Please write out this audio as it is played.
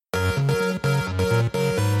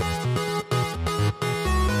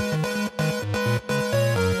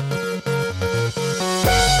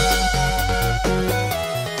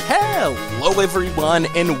Hello, everyone,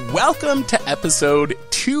 and welcome to episode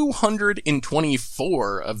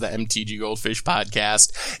 224 of the MTG Goldfish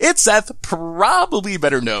podcast. It's Seth, probably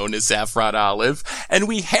better known as Saffron Olive, and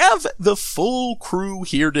we have the full crew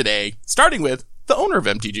here today, starting with the owner of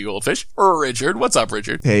MTG Goldfish, Richard. What's up,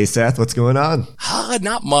 Richard? Hey, Seth, what's going on?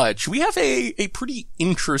 Not much. We have a pretty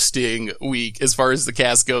interesting week as far as the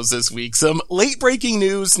cast goes this week. Some late-breaking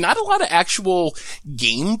news, not a lot of actual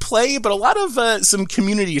gameplay, but a lot of some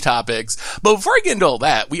community topics. But before I get into all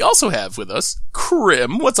that, we also have with us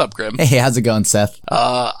Krim. What's up, Krim? Hey, how's it going, Seth?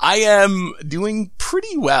 I am doing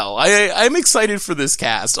pretty well. I'm excited for this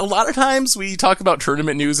cast. A lot of times we talk about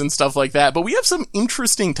tournament news and stuff like that, but we have some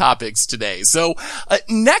interesting topics today. So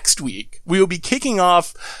next week, we will be kicking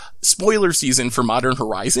off spoiler season for Modern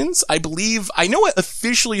Horizons. I know it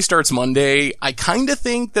officially starts Monday. I kind of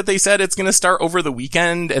think that they said it's going to start over the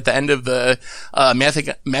weekend at the end of the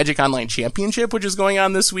Magic Online Championship, which is going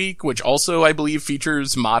on this week, which also, I believe,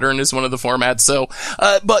 features Modern as one of the formats. So,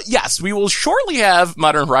 but yes, we will shortly have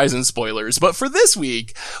Modern Horizons spoilers. But for this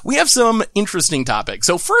week, we have some interesting topics.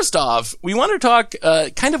 So first off, we want to talk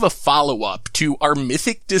kind of a follow-up to our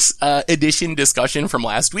Mythic Edition discussion from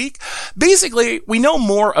last week. Basically, we know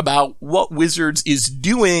more about what Wizards is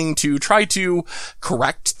doing to try to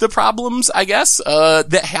correct the problems, I guess,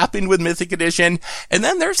 that happened with Mythic Edition. And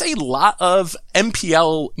then there's a lot of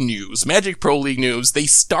MPL news, Magic Pro League news. They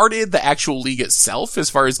started the actual league itself as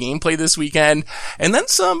far as gameplay this weekend. And then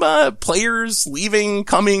some players leaving,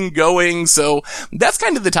 coming, going. So that's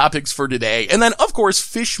kind of the topics for today. And then, of course,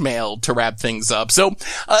 Fish Mail to wrap things up. So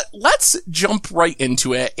let's jump right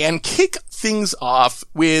into it and kick things off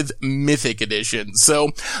with Mythic Edition. So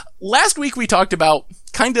last week we talked about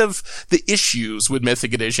kind of the issues with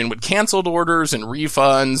Mythic Edition with canceled orders and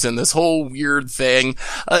refunds and this whole weird thing.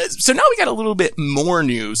 So now we got a little bit more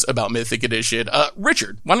news about Mythic Edition.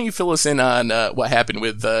 Richard, why don't you fill us in on what happened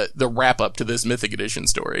with the wrap up to this Mythic Edition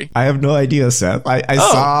story? I have no idea, Seth. I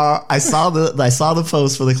saw the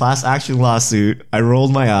post for the class action lawsuit. I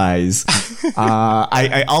rolled my eyes.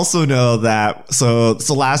 I also know that so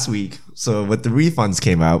last week, so when the refunds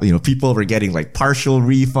came out, people were getting like partial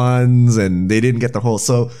refunds and they didn't get the whole.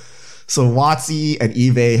 So WotC and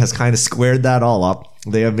eBay has kind of squared that all up.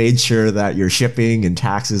 They have made sure that your shipping and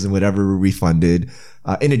taxes and whatever were refunded.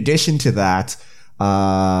 In addition to that,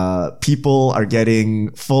 people are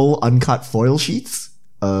getting full uncut foil sheets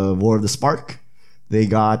of War of the Spark. They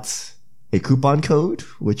got a coupon code,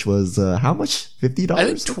 which was how much? $50? I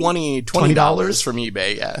think $20 from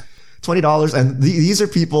eBay, yeah. $20, and these are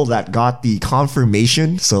people that got the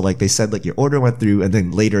confirmation. So like they said, like your order went through and then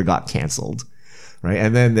later got canceled, right?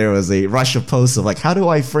 And then there was a rush of posts of like, how do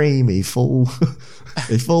I frame a full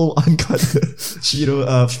uncut sheet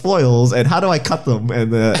of foils, and how do I cut them?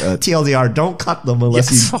 And the TLDR, don't cut them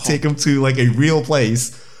unless you take them to like a real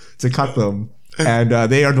place to cut them. And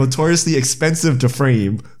they are notoriously expensive to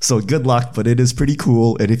frame, so good luck, but it is pretty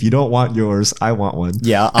cool. And if you don't want yours, I want one.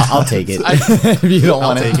 Yeah, I'll take it. If you don't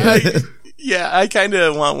want it. Yeah, I kind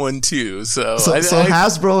of want one too. So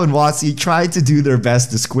Hasbro and WotC tried to do their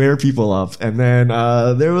best to square people up. And then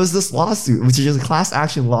there was this lawsuit, which is just a class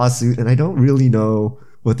action lawsuit. And I don't really know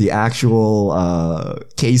what the actual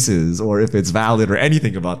case is or if it's valid or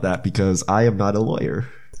anything about that because I am not a lawyer.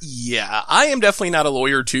 Yeah, I am definitely not a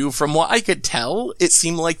lawyer too. From what I could tell, it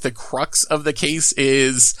seemed like the crux of the case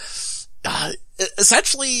is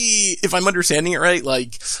essentially, if I'm understanding it right,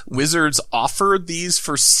 like Wizards offered these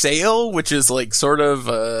for sale, which is like sort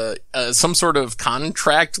of some sort of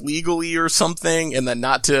contract legally or something, and then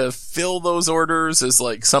not to fill those orders is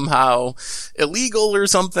like somehow illegal or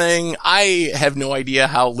something. I have no idea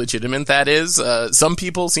how legitimate that is. Some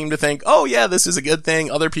people seem to think, oh yeah, this is a good thing.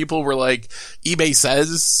 Other people were like, eBay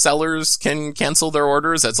says sellers can cancel their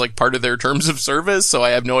orders. That's like part of their terms of service. So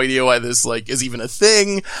I have no idea why this like is even a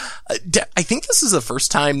thing. I think this is the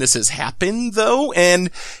first time this has happened though, and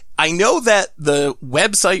I know that the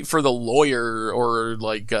website for the lawyer or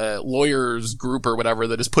like lawyers group or whatever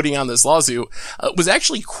that is putting on this lawsuit was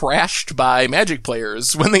actually crashed by Magic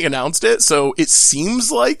players when they announced it. So it seems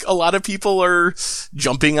like a lot of people are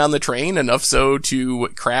jumping on the train, enough so to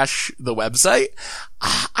crash the website.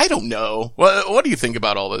 I don't know. What do you think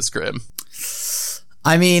about all this, Grim?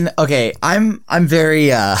 I mean, okay, I'm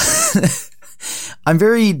very I'm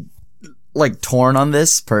very like torn on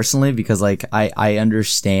this personally because like I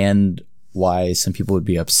understand why some people would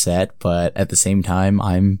be upset, but at the same time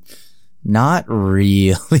I'm not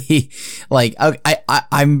really like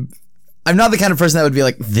I'm I'm not the kind of person that would be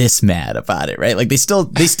like this mad about it, right? Like they still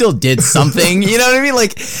did something, you know what I mean?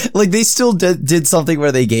 Like they still did something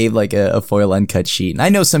where they gave like a foil uncut sheet. And I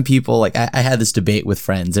know some people, like I had this debate with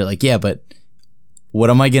friends. They're like, yeah, but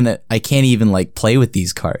what am I can't even like play with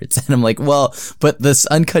these cards. And I'm like, well, but this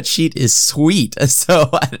uncut sheet is sweet. So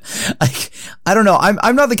I don't know.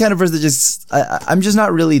 I'm not the kind of person that I'm just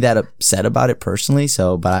not really that upset about it personally.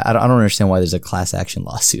 So, but I don't understand why there's a class action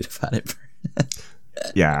lawsuit about it.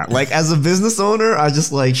 Yeah, like as a business owner, I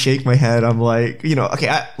just like shake my head. I'm like, okay,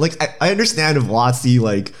 I understand if WotC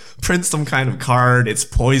like prints some kind of card, it's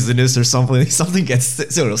poisonous or something. Someone gets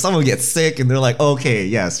sick, and they're like, okay,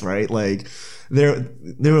 yes, right, like there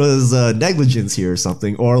was negligence here or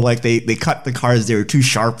something, or like they cut the cards, they were too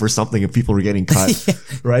sharp or something, and people were getting cut, yeah.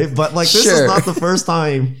 Right? But like this is not the first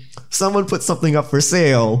time someone put something up for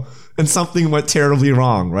sale and something went terribly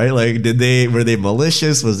wrong, right? Like, were they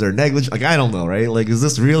malicious? Was there negligence? Like, I don't know, right? Like, is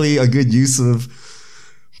this really a good use of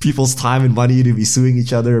people's time and money to be suing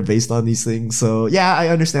each other based on these things? So, yeah, I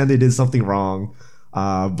understand they did something wrong.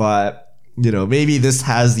 But, maybe this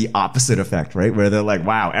has the opposite effect, right? Where they're like,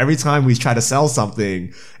 wow, every time we try to sell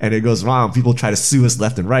something and it goes wrong, people try to sue us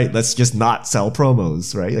left and right. Let's just not sell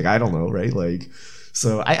promos, right? Like, I don't know, right? Like,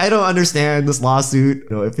 so I don't understand this lawsuit,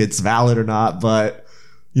 if it's valid or not, but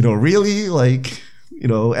really, like,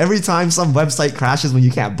 every time some website crashes when you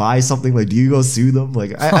can't buy something, like, do you go sue them?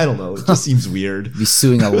 Like, I don't know. It just seems weird. Be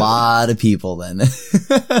suing a lot of people then.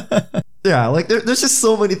 Yeah, like, there's just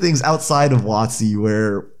so many things outside of WotC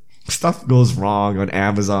where stuff goes wrong on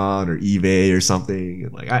Amazon or eBay or something.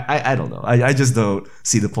 And, like, I don't know. I just don't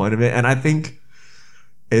see the point of it. And I think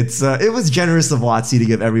it was generous of WotC to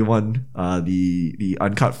give everyone the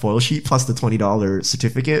uncut foil sheet plus the $20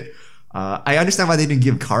 certificate. I understand why they didn't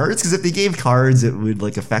give cards, because if they gave cards, it would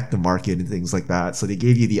like affect the market and things like that. So they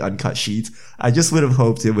gave you the uncut sheet. I just would have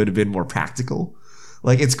hoped it would have been more practical.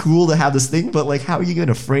 Like, it's cool to have this thing, but like, how are you going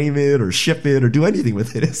to frame it or ship it or do anything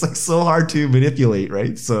with it? It's like so hard to manipulate,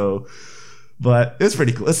 right? So, but it's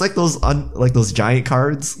pretty cool. It's like those giant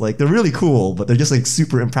cards. Like, they're really cool, but they're just like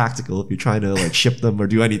super impractical if you're trying to like ship them or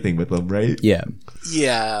do anything with them, right? Yeah.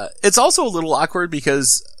 Yeah. It's also a little awkward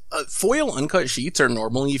because foil uncut sheets are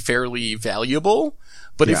normally fairly valuable,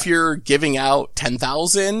 but if you're giving out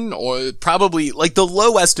 10,000, or probably like the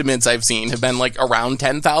low estimates I've seen have been like around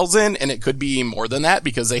 10,000, and it could be more than that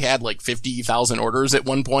because they had like 50,000 orders at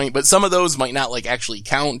one point, but some of those might not like actually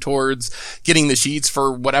count towards getting the sheets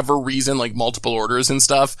for whatever reason, like multiple orders and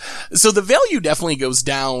stuff. So the value definitely goes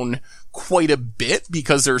down quite a bit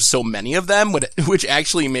because there's so many of them, which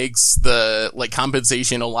actually makes the like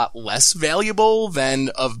compensation a lot less valuable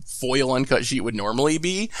than a foil uncut sheet would normally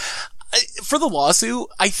be. For the lawsuit,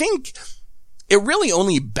 I think it really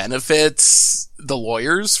only benefits the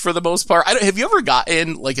lawyers for the most part. Have you ever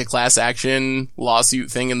gotten like a class action lawsuit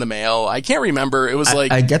thing in the mail? I can't remember. It was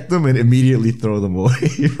I get them and immediately throw them away.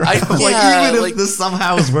 Right? Even if this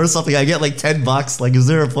somehow is worth something, I get like $10. Like, is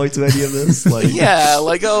there a point to any of this? Like, yeah,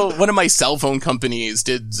 like one of my cell phone companies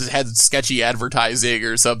had sketchy advertising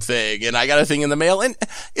or something, and I got a thing in the mail. And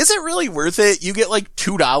is it really worth it? You get like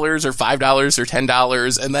 $2 or $5 or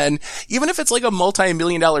 $10, and then even if it's like a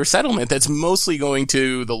multi-million-dollar settlement, that's mostly going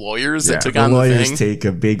to the lawyers that took on the thing. Take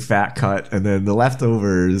a big fat cut, and then the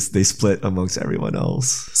leftovers they split amongst everyone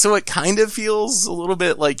else. So it kind of feels a little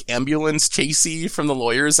bit like ambulance chasey from the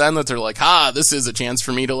lawyers' end, that they're like, this is a chance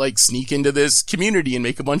for me to like sneak into this community and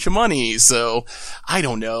make a bunch of money. So I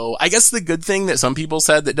don't know. I guess the good thing that some people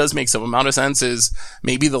said that does make some amount of sense is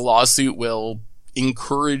maybe the lawsuit will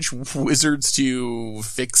encourage Wizards to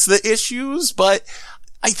fix the issues, but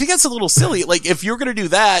I think that's a little silly. Like, if you're gonna do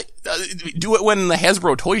that, do it when the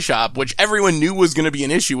Hasbro toy shop, which everyone knew was gonna be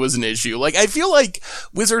an issue, was an issue. Like, I feel like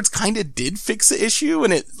Wizards kinda did fix the issue,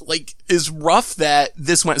 and it, like, is rough that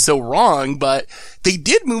this went so wrong, but they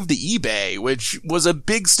did move to eBay, which was a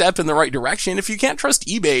big step in the right direction. If you can't trust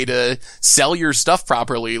eBay to sell your stuff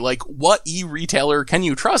properly, like, what e-retailer can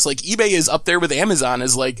you trust? Like, eBay is up there with Amazon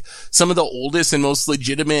as, like, some of the oldest and most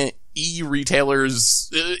legitimate e-retailers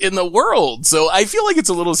in the world. So I feel like it's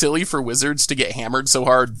a little silly for Wizards to get hammered so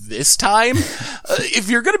hard this time. If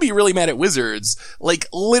you're going to be really mad at Wizards, like,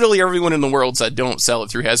 literally everyone in the world said don't sell it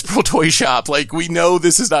through Hasbro Toy Shop. Like, we know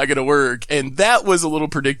this is not going to work. And that was a little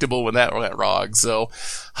predictable when that went wrong. So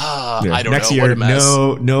I don't know. Next year, what a mess.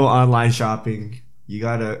 No online shopping. You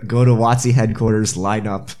gotta go to WotC headquarters, line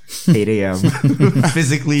up 8 a.m.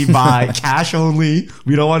 physically buy cash only.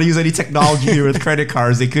 We don't want to use any technology here with credit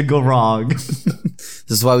cards. They could go wrong. This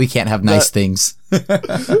is why we can't have nice things. So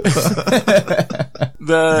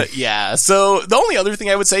the only other thing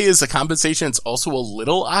I would say is the compensation is also a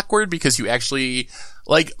little awkward because you actually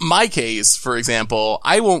Like my case, for example,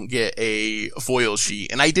 I won't get a foil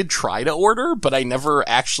sheet, and I did try to order, but I never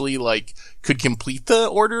actually like could complete the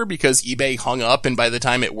order because eBay hung up, and by the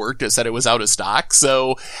time it worked, it said it was out of stock.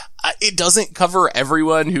 So it doesn't cover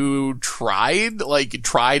everyone who tried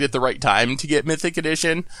at the right time to get Mythic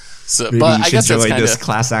Edition. So, Maybe but you I should guess that's join kind this of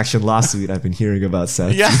class action lawsuit I've been hearing about,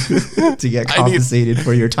 Seth. Yeah. To get compensated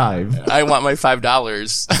for your time. I want my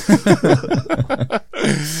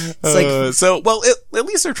 $5. Well, at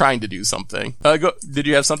least they're trying to do something. Did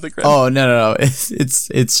you have something, Chris? Oh, no.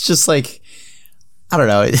 It's just like, I don't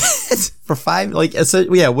know. It's for $5, like,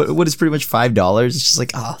 what is pretty much $5? It's just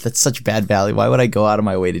like, oh, that's such bad value. Why would I go out of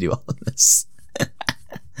my way to do all of this?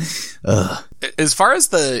 Ugh. As far as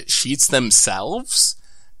the sheets themselves,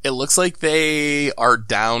 it looks like they are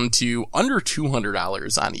down to under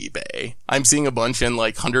 $200 on eBay. I'm seeing a bunch in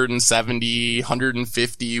like 170,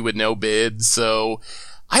 150 with no bids. So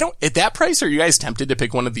at that price, are you guys tempted to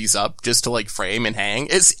pick one of these up just to like frame and hang?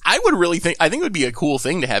 I think it would be a cool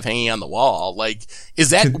thing to have hanging on the wall. Like,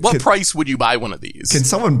 what price would you buy one of these? Can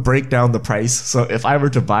someone break down the price? So if I were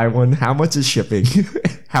to buy one, how much is shipping?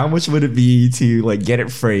 How much would it be to like get it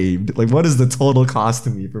framed? Like, what is the total cost to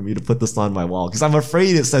me for me to put this on my wall? Because I'm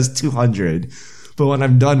afraid it says 200. But when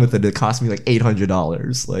I'm done with it, it costs me like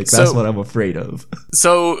 $800. Like, that's what I'm afraid of.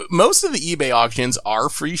 So most of the eBay auctions are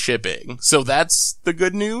free shipping. So that's the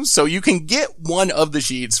good news. So you can get one of the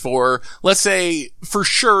sheets for, let's say, for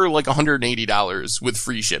sure, like $180 with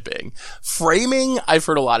free shipping. Framing, I've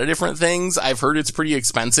heard a lot of different things. I've heard it's pretty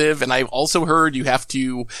expensive. And I've also heard you have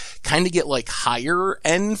to kind of get like higher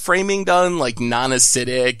end framing done, like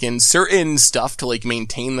non-acidic and certain stuff to like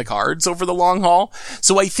maintain the cards over the long haul.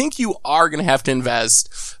 So I think you are going to have to invest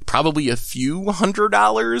probably a few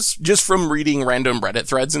 $100 just from reading random Reddit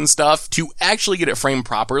threads and stuff to actually get it framed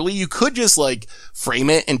properly. You could just like frame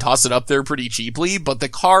it and toss it up there pretty cheaply, but the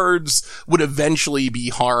cards would eventually be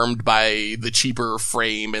harmed by the cheaper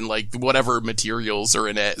frame and like whatever materials are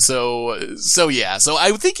in it. So yeah. So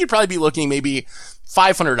I would think you'd probably be looking maybe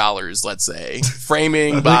 $500, let's say,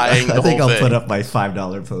 framing, buying the whole thing. I think I'll put up my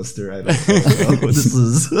 $5 poster. I don't know what this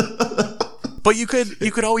is. But you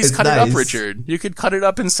could always cut it up, Richard. You could cut it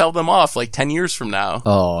up and sell them off like 10 years from now.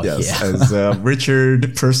 Oh, yes, yeah. As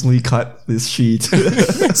Richard personally cut this sheet.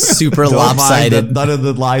 Super lopsided. None of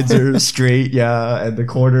the lines are straight, yeah, and the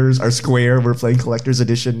corners are square. We're playing collector's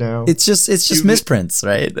edition now. It's just misprints,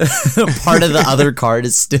 right? Part of the other card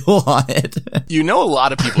is still on it. You know a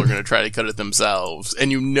lot of people are going to try to cut it themselves,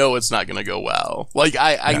 and you know it's not going to go well. Like,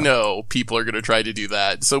 I know people are going to try to do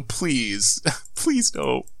that, so please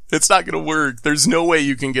don't. It's not going to work. There's no way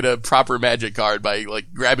you can get a proper Magic card by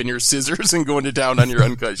like grabbing your scissors and going to town on your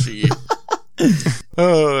uncut sheet.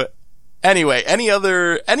 Anyway, any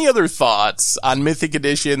other thoughts on Mythic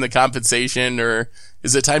Edition, the compensation, or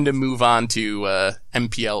is it time to move on to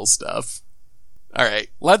MPL stuff? All right,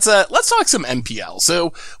 let's talk some MPL.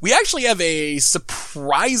 So we actually have a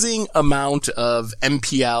surprising amount of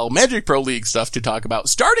MPL Magic Pro League stuff to talk about.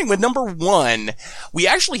 Starting with number 1, we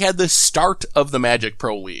actually had the start of the Magic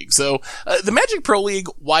Pro League. So the Magic Pro League,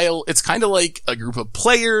 while it's kind of like a group of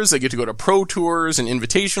players that get to go to pro tours and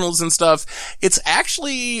invitationals and stuff, it's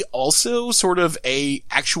actually also sort of a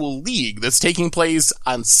actual league that's taking place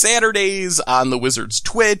on Saturdays on the Wizards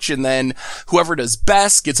Twitch, and then whoever does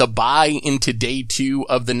best gets a bye into day 2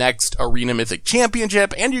 of the next Arena Mythic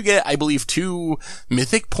Championship, and you get, I believe, 2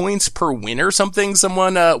 Mythic points per win or something,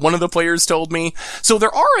 one of the players told me. So there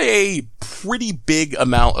are a pretty big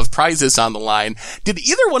amount of prizes on the line. Did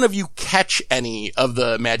either one of you catch any of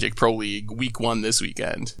the Magic Pro League week 1 this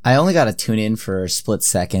weekend? I only got to tune in for a split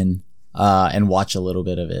second and watch a little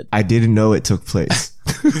bit of it. I didn't know it took place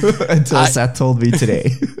until Seth told me today.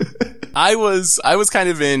 I was kind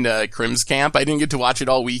of in Crim's camp. I didn't get to watch it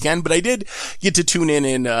all weekend, but I did get to tune in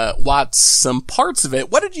and watch some parts of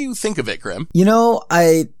it. What did you think of it, Crim? You know,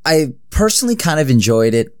 I personally kind of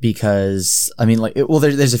enjoyed it because, I mean, like,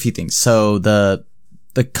 there's a few things. So the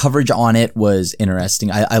coverage on it was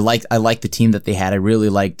interesting. I liked the team that they had. I really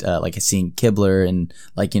liked, seeing Kibler and,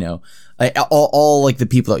 like, you know, all like the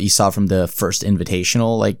people that you saw from the first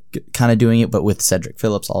invitational, like kind of doing it, but with Cedric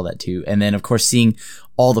Phillips, all that too. And then of course seeing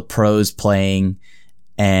all the pros playing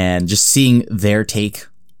and just seeing their take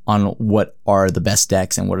on what are the best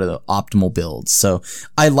decks and what are the optimal builds. So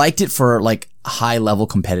I liked it for like high level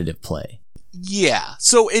competitive play. Yeah.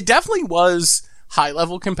 So it definitely was high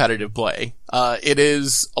level competitive play. It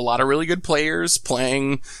is a lot of really good players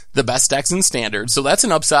playing the best decks in standard. So that's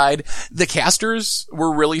an upside. The casters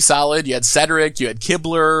were really solid. You had Cedric, you had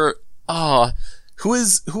Kibler. who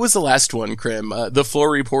was the last one, Krim? The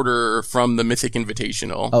floor reporter from the Mythic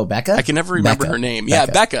Invitational. Oh, Becca? I can never remember her name. Yeah,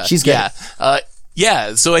 Becca. She's good.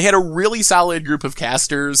 Yeah. So I had a really solid group of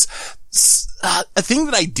casters. A thing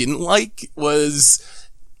that I didn't like was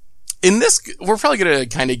in this, we're probably going to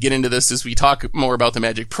kind of get into this as we talk more about the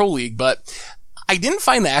Magic Pro League, but I didn't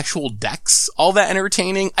find the actual decks all that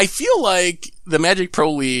entertaining. I feel like the Magic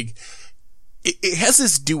Pro League, it has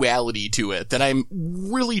this duality to it that I'm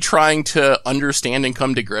really trying to understand and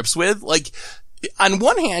come to grips with. Like, on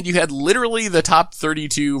one hand, you had literally the top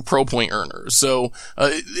 32 pro point earners. So,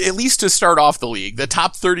 at least to start off the league, the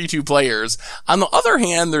top 32 players. On the other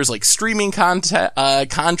hand, there's like streaming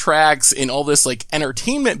contracts and all this like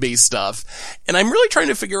entertainment based stuff. And I'm really trying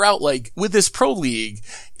to figure out, like, with this pro league,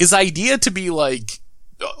 is the idea to be like,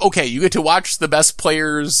 okay, you get to watch the best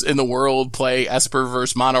players in the world play Esper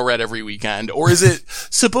versus Mono Red every weekend? Or is it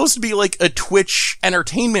supposed to be like a Twitch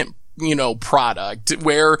entertainment, product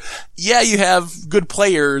where, yeah, you have good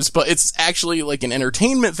players, but it's actually like an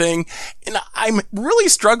entertainment thing? And I'm really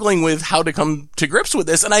struggling with how to come to grips with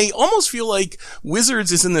this. And I almost feel like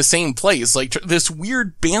Wizards is in the same place, like this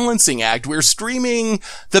weird balancing act where streaming,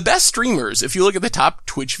 the best streamers, if you look at the top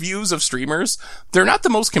Twitch views of streamers, they're not the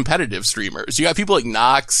most competitive streamers. You got people like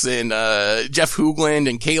Nox and Jeff Hoogland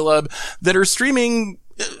and Caleb that are streaming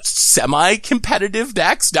semi-competitive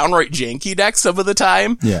decks, downright janky decks some of the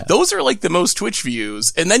time. Yeah. Those are like the most Twitch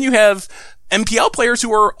views. And then you have MPL players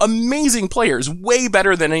who are amazing players, way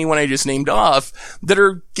better than anyone I just named off, that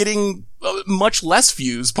are getting much less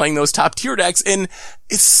views playing those top tier decks. And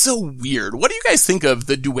it's so weird. What do you guys think of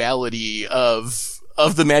the duality of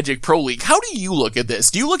the Magic Pro League? How do you look at this?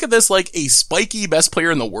 Do you look at this like a spiky best player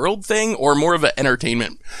in the world thing, or more of an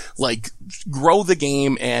entertainment, like grow the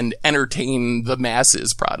game and entertain the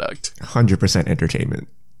masses product? 100% entertainment.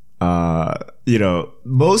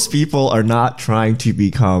 Most people are not trying to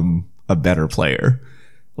become a better player.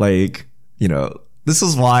 Like, this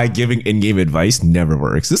is why giving in-game advice never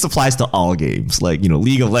works. This applies to all games. Like,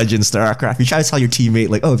 League of Legends, StarCraft. You try to tell your teammate,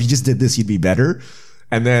 like, oh, if you just did this, you'd be better.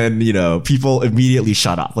 And then, people immediately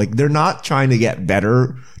shut up. Like, they're not trying to get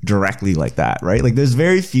better directly like that, right? Like, there's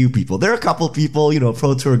very few people. There are a couple people,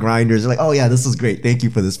 Pro Tour grinders, are like, oh yeah, this is great. Thank you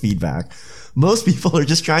for this feedback. Most people are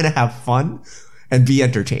just trying to have fun and be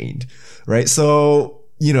entertained, right? So,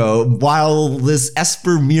 while this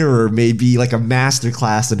Esper mirror may be like a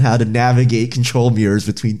masterclass in how to navigate control mirrors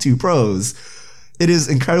between two pros, it is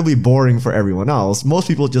incredibly boring for everyone else. Most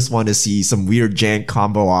people just want to see some weird jank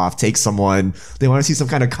combo off, take someone. They want to see some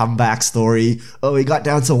kind of comeback story. Oh, he got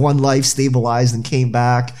down to one life, stabilized, and came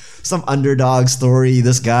back. Some underdog story.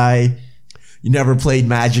 This guy, you never played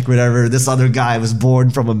Magic, whatever. This other guy was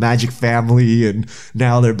born from a Magic family, and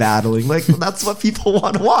now they're battling. Like, that's what people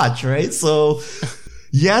want to watch, right? So,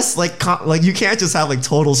 yes, like you can't just have like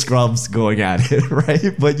total scrubs going at it,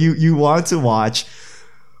 right? But you want to watch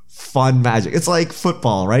fun Magic. It's like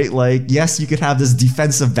football, right? Like, yes, you could have this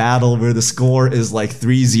defensive battle where the score is like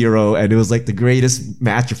 3-0 and it was like the greatest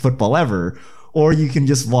match of football ever. Or you can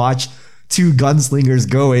just watch two gunslingers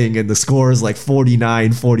going and the score is like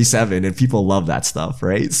 49-47 and people love that stuff,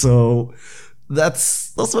 right? So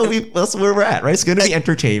that's where we're at, right? It's going to be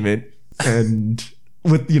entertainment and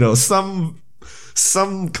with,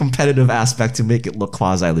 some competitive aspect to make it look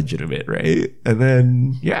quasi-legitimate, right? And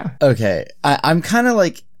then, yeah. Okay. I'm kind of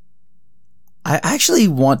like, I actually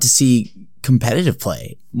want to see competitive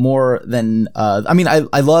play more than,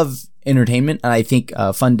 I love entertainment and I think,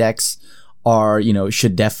 fun decks are,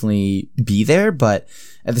 should definitely be there. But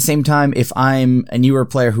at the same time, if I'm a newer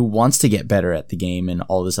player who wants to get better at the game and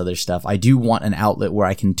all this other stuff, I do want an outlet where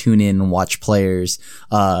I can tune in and watch players,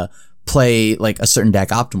 play like a certain deck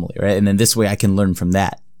optimally, right? And then this way I can learn from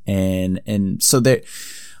that. And so there,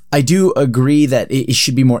 I do agree that it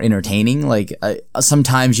should be more entertaining. Like,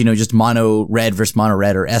 sometimes, just mono red versus mono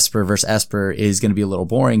red or Esper versus Esper is going to be a little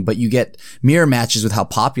boring, but you get mirror matches with how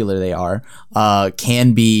popular they are,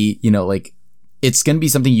 can be, it's going to be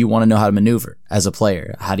something you want to know how to maneuver as a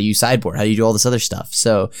player. How do you sideboard? How do you do all this other stuff?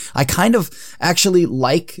 So I kind of actually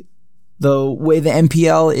like the way the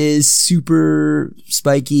MPL is super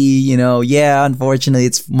spiky, yeah, unfortunately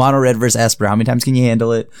it's mono red versus Esper. How many times can you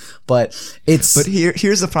handle it? But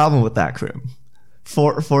here's the problem with that, Krim.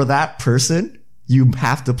 For that person, you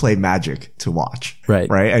have to play Magic to watch. Right.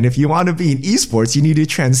 And if you want to be in esports, you need to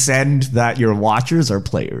transcend that your watchers are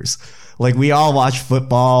players. Like, we all watch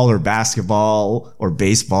football or basketball or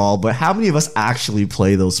baseball, but how many of us actually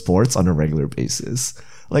play those sports on a regular basis?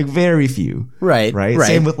 Like very few. Right.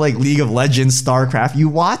 Same with like League of Legends, StarCraft. You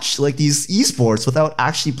watch like these esports without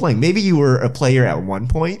actually playing. Maybe you were a player at one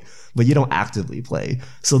point, but you don't actively play.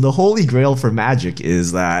 So the holy grail for Magic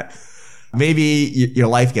is that maybe your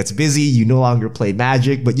life gets busy, you no longer play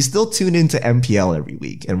Magic, but you still tune into MPL every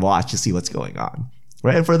week and watch to see what's going on.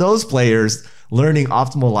 Right? And for those players, learning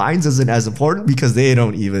optimal lines isn't as important because they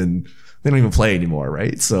don't even play anymore,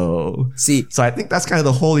 right? So I think that's kind of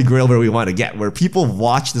the holy grail where we want to get, where people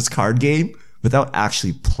watch this card game without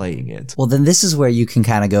actually playing it. Well, then this is where you can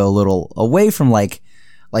kind of go a little away from like,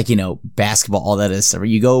 you know, basketball, all that is stuff.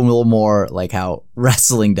 You go a little more like how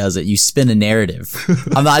wrestling does it. You spin a narrative.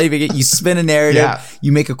 I'm not even you spin a narrative. Yeah.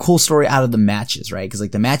 You make a cool story out of the matches, right? Because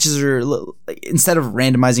like the matches are, instead of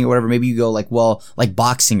randomizing or whatever, maybe you go like, well, like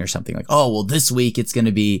boxing or something. Like, oh, well, this week it's going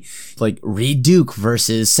to be like Reed Duke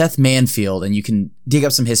versus Seth Manfield. And you can dig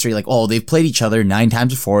up some history like, oh, they've played each other 9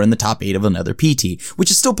 times before in the top 8 of another PT,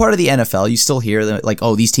 which is still part of the NFL. You still hear that like,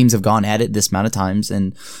 oh, these teams have gone at it this amount of times.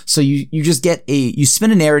 And so you just get you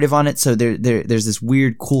spin a narrative on it. So there's this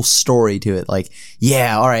weird, cool story to it. Like,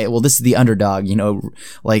 yeah, all right, well, this is the underdog, you know,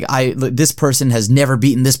 like this person has never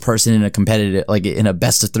beaten this person in a competitive, like in a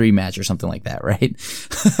best of 3 match or something like that, right?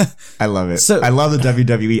 I love it. I love the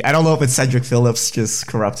WWE. I don't know if it's Cedric Phillips just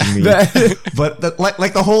corrupting me, but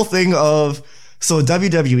the whole thing of, so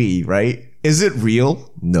WWE, right? Is it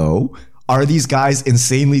real? No. Are these guys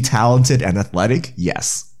insanely talented and athletic?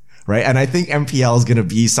 Yes. Right? And I think MPL is going to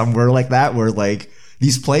be somewhere like that, where like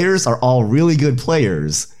these players are all really good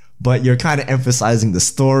players, but you're kind of emphasizing the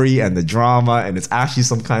story and the drama, and it's actually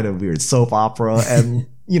some kind of weird soap opera. And,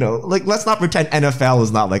 you know, like, let's not pretend NFL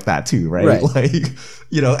is not like that too, right? Like,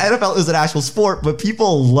 you know, NFL is an actual sport, but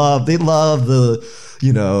people love the,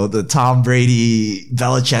 you know, the Tom Brady,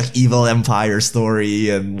 Belichick evil empire story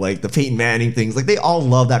and like the Peyton Manning things. Like, they all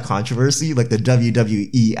love that controversy, like the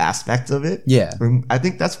WWE aspect of it. Yeah. And I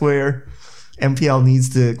think that's where MPL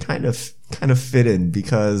needs to kind of fit in,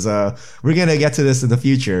 because we're going to get to this in the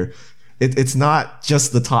future. It's not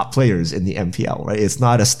just the top players in the MPL, right? It's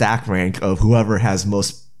not a stack rank of whoever has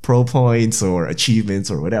most pro points or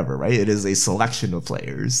achievements or whatever, right? It is a selection of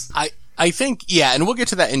players. I think, yeah, and we'll get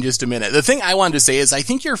to that in just a minute. The thing I wanted to say is I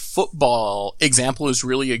think your football example is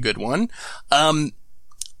really a good one. I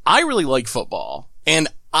really like football, and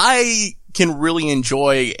I can really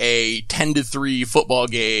enjoy a 10-3 football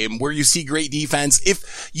game where you see great defense.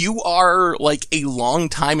 If you are like a long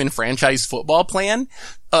time in franchise football plan,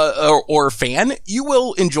 or fan, you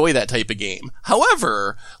will enjoy that type of game.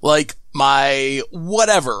 However, like my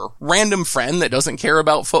whatever random friend that doesn't care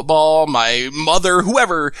about football, my mother,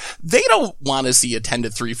 whoever, they don't want to see a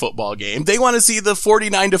 10-3 football game. They want to see the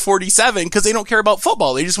 49-47 because they don't care about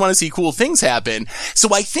football. They just want to see cool things happen.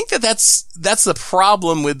 So I think that's the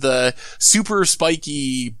problem with the super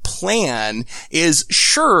spiky plan is,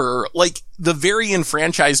 sure, like the very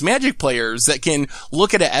enfranchised Magic players that can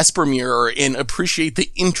look at an Esper Mirror and appreciate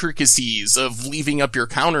the intricacies of leaving up your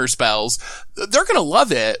counter spells, they're gonna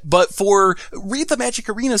love it. But read the Magic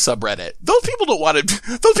Arena subreddit. Those people don't want it.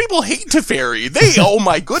 Those people hate Teferi. Oh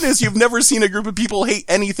my goodness, you've never seen a group of people hate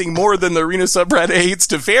anything more than the Arena subreddit hates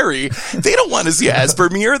Teferi. They don't want to see Esper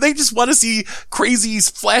Mirror. They just want to see crazy,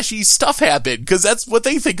 flashy stuff happen because that's what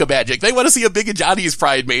they think of Magic. They want to see a big Ajani's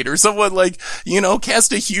Pride Mate or someone like, you know,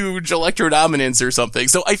 cast a huge Electrodominance or something.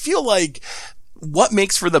 So I feel like what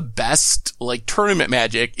makes for the best, like, tournament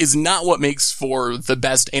Magic is not what makes for the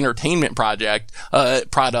best entertainment product.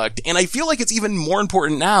 And I feel like it's even more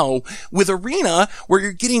important now with Arena, where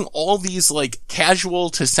you're getting all these, like, casual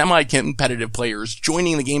to semi-competitive players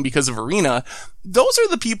joining the game because of Arena. Those are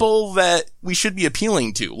the people that we should be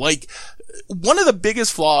appealing to. Like, one of the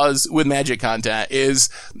biggest flaws with Magic content is,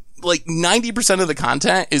 like, 90% of the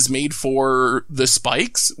content is made for the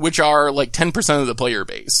spikes, which are like 10% of the player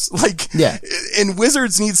base. Like, yeah. And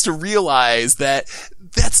Wizards needs to realize that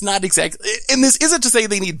that's not exactly, and this isn't to say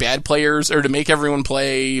they need bad players or to make everyone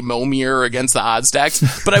play Momir against the odds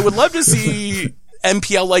stacks, but I would love to see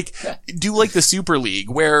MPL like do like the Super League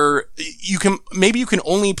where you can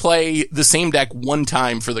only play the same deck one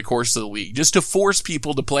time for the course of the league, just to force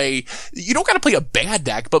people to play. You don't got to play a bad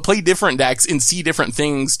deck, but play different decks and see different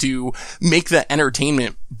things to make the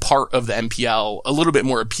entertainment part of the MPL a little bit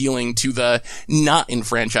more appealing to the not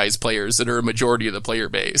enfranchised players that are a majority of the player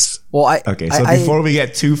base. Well, before we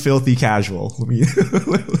get too filthy casual,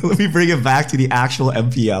 let me bring it back to the actual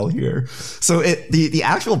MPL here. So the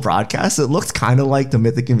actual broadcast, it looked kind of like the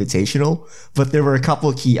Mythic Invitational, but there were a couple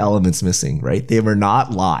of key elements missing, right? They were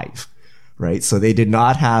not live, right? So they did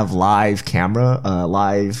not have live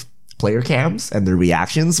player cams and their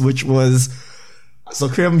reactions, which was So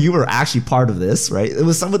Krim, you were actually part of this, right? It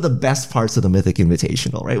was some of the best parts of the Mythic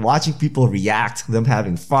Invitational, right? Watching people react, them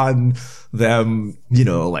having fun, them,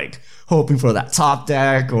 like hoping for that top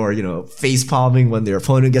deck or, face palming when their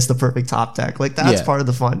opponent gets the perfect top deck. Like that's part of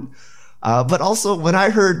the fun. But also when I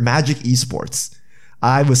heard Magic Esports,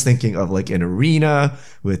 I was thinking of like an arena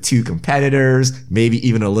with 2 competitors, maybe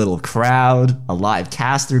even a little crowd, a live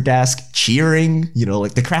caster desk cheering,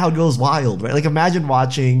 like the crowd goes wild, right? Like imagine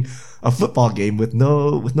watching a football game with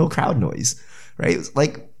no crowd noise, right?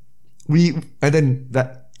 Like and then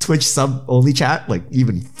that Twitch sub only chat like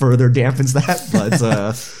even further dampens that. But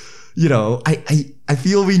I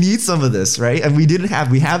feel we need some of this, right? And we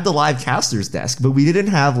have the live casters desk, but we didn't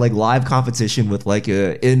have like live competition with like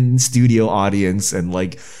a in studio audience and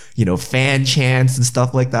like, fan chants and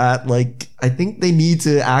stuff like that. Like I think they need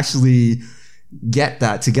to actually get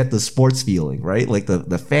that to get the sports feeling, right? Like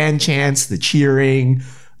the fan chants, the cheering,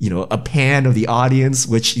 a pan of the audience,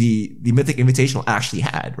 which the Mythic Invitational actually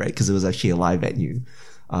had, right? Because it was actually a live venue.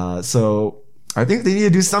 So I think they need to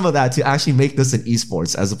do some of that to actually make this an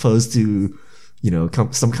esports as opposed to,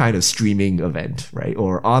 some kind of streaming event, right?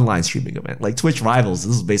 Or online streaming event. Like Twitch Rivals,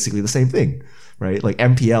 this is basically the same thing, right? Like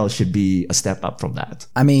MPL should be a step up from that.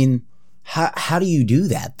 I mean, how do you do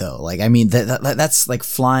that though? Like, I mean, that's like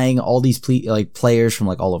flying all these players from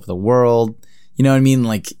like all over the world. You know what I mean?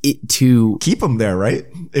 Like to keep them there, right?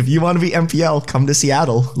 If you want to be MPL, come to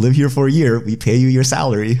Seattle, live here for a year. We pay you your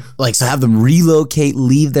salary. Like, so have them relocate,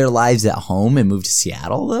 leave their lives at home and move to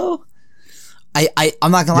Seattle though?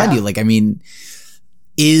 I'm not gonna lie to you. Like, I mean,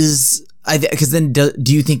 because then do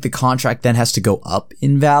you think the contract then has to go up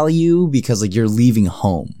in value because like you're leaving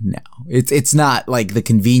home now? It's not like the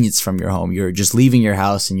convenience from your home. You're just leaving your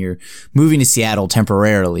house and you're moving to Seattle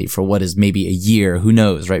temporarily for what is maybe a year. Who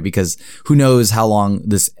knows, right? Because who knows how long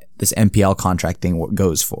this MPL contract thing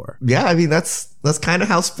goes for. Yeah, I mean that's kind of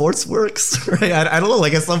how sports works, right? I don't know.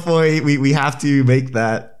 Like at some point we have to make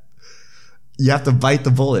that. You have to bite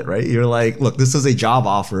the bullet, right? You're like, look, this is a job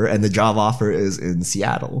offer, and the job offer is in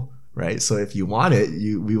Seattle. Right. So if you want it,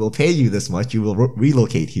 we will pay you this much. You will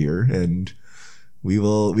relocate here and we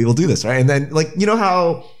will do this. Right. And then like,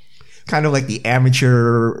 how kind of like the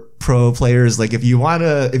amateur pro players, like if you want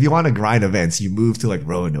to grind events, you move to like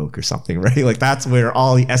Roanoke or something, right? Like that's where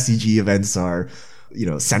all the SCG events are,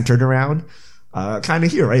 centered around. Kind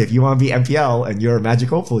of here, right? If you want to be MPL and you're a Magic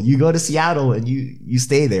hopeful, you go to Seattle and you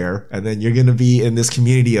stay there, and then you're going to be in this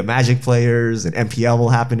community of Magic players, and MPL will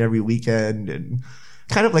happen every weekend, and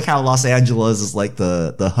kind of like how Los Angeles is like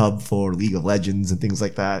the hub for League of Legends and things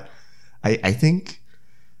like that. I think,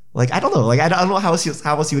 like, I don't know, like I don't know how else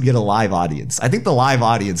you would get a live audience. I think the live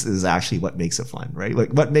audience is actually what makes it fun, right? Like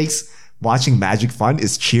what makes watching Magic fun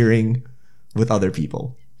is cheering with other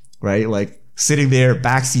people, right? Like sitting there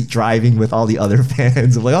backseat driving with all the other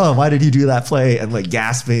fans of like, oh, why did he do that play? And like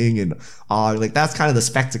gasping and like that's kind of the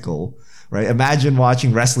spectacle. Right? Imagine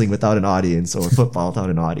watching wrestling without an audience or football without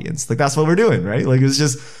an audience. Like that's what we're doing, right? Like it's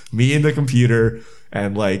just me and the computer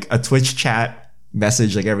and like a Twitch chat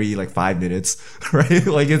message like every like 5 minutes, right?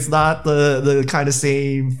 Like it's not the kind of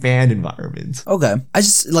same fan environment. Okay.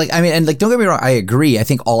 And like, don't get me wrong, I agree. I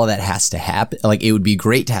think all of that has to happen. Like it would be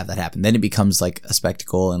great to have that happen. Then it becomes like a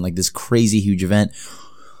spectacle and like this crazy huge event.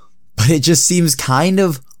 But it just seems kind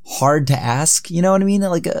of hard to ask, you know what I mean?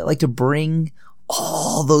 Like to bring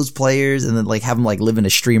all those players and then like have them like live in a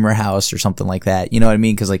streamer house or something like that. You know what I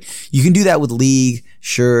mean? Cause like you can do that with League.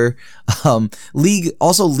 Sure.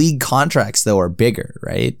 League contracts though are bigger,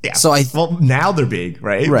 right? Yeah. So now they're big,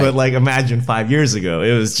 right? But like imagine 5 years ago,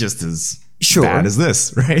 it was just as bad as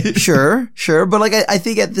this, right? Sure. But like, I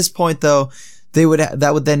think at this point though,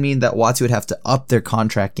 that would then mean that WotC would have to up their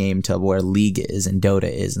contract game to where League is and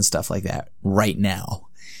Dota is and stuff like that right now,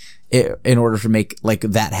 in order to make like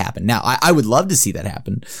that happen. Now, I would love to see that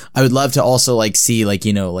happen. I would love to also like see like,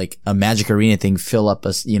 like a Magic Arena thing fill up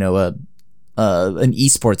an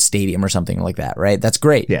esports stadium or something like that, right? That's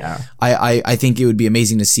great. Yeah. I think it would be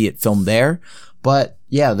amazing to see it filmed there. But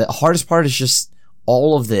yeah, the hardest part is just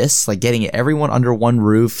all of this, like getting everyone under one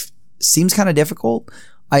roof seems kind of difficult.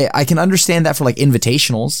 I can understand that for like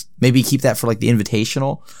invitationals, maybe keep that for like the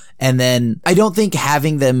invitational. And then I don't think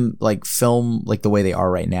having them like film like the way they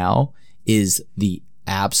are right now is the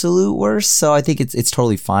absolute worst. So I think it's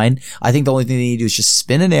totally fine. I think the only thing they need to do is just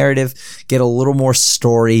spin a narrative, get a little more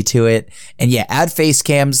story to it. And yeah, add face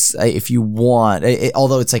cams if you want,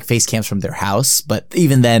 although it's like face cams from their house, but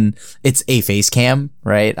even then it's a face cam,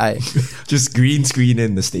 right? Just green screen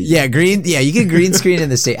in the stage. Yeah, you can green screen in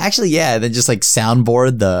the stage. Actually, yeah, then just like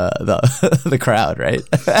soundboard the crowd, right?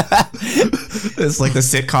 It's like the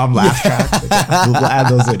sitcom laugh track. We'll add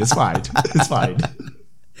those in. It's fine. It's fine.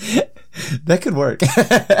 That could work.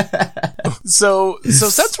 So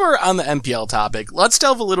since we're on the MPL topic, let's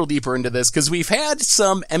delve a little deeper into this because we've had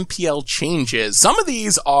some MPL changes. Some of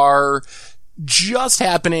these are just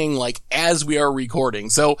happening like as we are recording.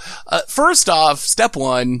 So first off, step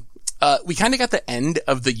one, we kind of got the end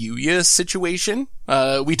of the Yuya situation.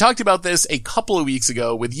 We talked about this a couple of weeks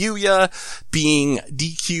ago with Yuya being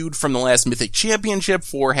DQ'd from the last Mythic Championship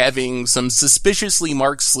for having some suspiciously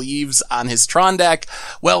marked sleeves on his Tron deck.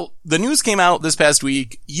 Well, the news came out this past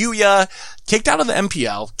week. Yuya kicked out of the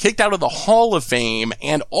MPL, kicked out of the Hall of Fame,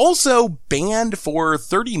 and also banned for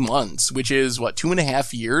 30 months, which is,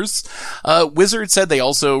 2.5 years? Wizards said they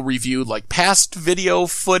also reviewed, past video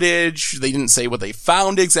footage. They didn't say what they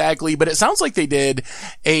found exactly, but it sounds like they did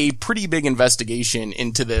a pretty big investigation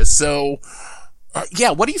into this. So,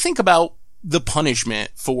 yeah, what do you think about the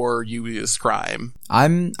punishment for Yuya's crime?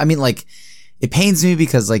 It pains me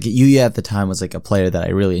because Yuya at the time was a player that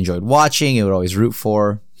I really enjoyed watching. I would always root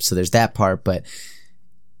for. So there's that part, but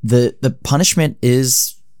the punishment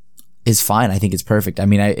is fine. I think it's perfect. I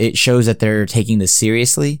mean, it shows that they're taking this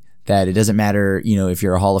seriously, that it doesn't matter, if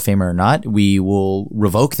you're a Hall of Famer or not, we will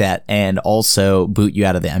revoke that and also boot you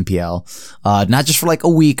out of the MPL. Not just for a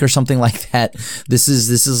week or something like that. This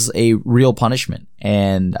is a real punishment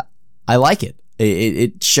and I like it.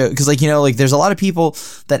 It shows, cause there's a lot of people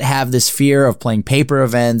that have this fear of playing paper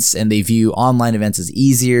events and they view online events as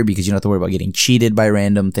easier because you don't have to worry about getting cheated by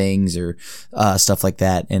random things or, stuff like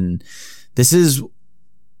that. And this is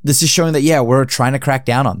showing that, yeah, we're trying to crack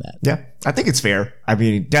down on that. Yeah, I think it's fair. I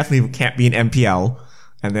mean, definitely can't be an MPL.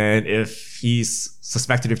 And then if he's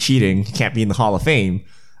suspected of cheating, he can't be in the Hall of Fame.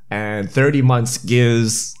 And 30 months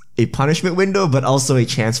gives a punishment window, but also a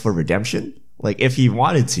chance for redemption. If he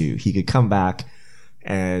wanted to, he could come back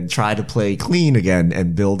and try to play clean again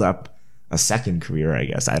and build up a second career, I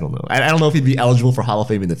guess. I don't know. I don't know if he'd be eligible for Hall of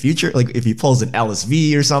Fame in the future. If he pulls an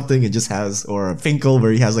LSV or something and just has, or a Finkel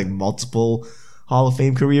where he has multiple Hall of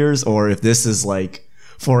Fame careers, or if this is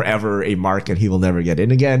forever a mark and he will never get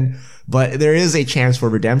in again. But there is a chance for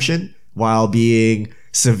redemption while being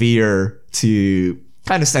severe to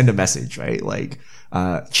kind of send a message, right?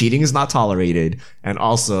 Cheating is not tolerated. And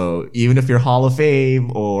also, even if you're Hall of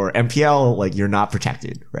Fame or MPL, you're not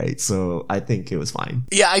protected, right? So I think it was fine.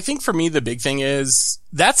 Yeah, I think for me, the big thing is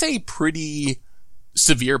that's a pretty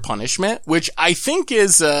severe punishment, which I think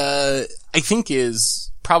is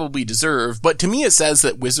probably deserved. But to me, it says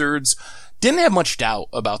that Wizards didn't have much doubt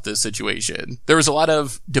about this situation. There was a lot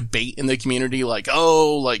of debate in the community,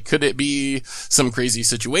 could it be some crazy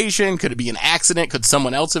situation? Could it be an accident? Could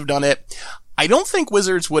someone else have done it? I don't think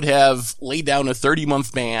Wizards would have laid down a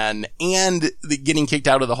 30-month ban and getting kicked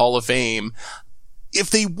out of the Hall of Fame if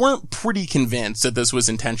they weren't pretty convinced that this was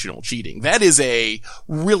intentional cheating. That is a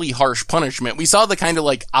really harsh punishment. We saw the kind of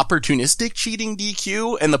opportunistic cheating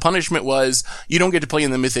DQ, and the punishment was you don't get to play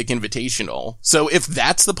in the Mythic Invitational. So if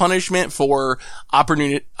that's the punishment for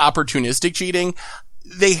opportunistic cheating,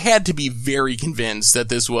 they had to be very convinced that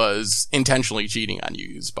this was intentionally cheating on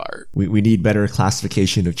Yuya's part. We need better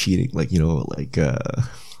classification of cheating.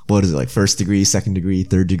 What is it? First degree, second degree,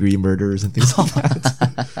 third degree murders and things like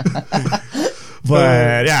that.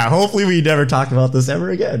 But yeah, hopefully we never talk about this ever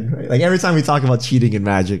again. Right? Every time we talk about cheating in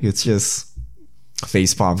Magic, it's just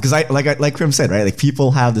facepalm. Because like Krim said, right? People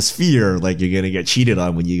have this fear, you're gonna get cheated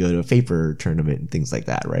on when you go to a paper tournament and things like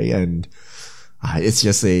that, right? And it's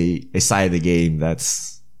just a side of the game that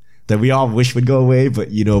we all wish would go away, but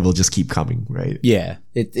will just keep coming, right? Yeah,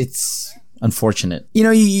 it's unfortunate.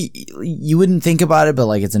 You wouldn't think about it, but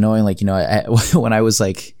it's annoying. When I was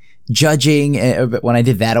judging, when I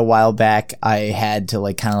did that a while back, I had to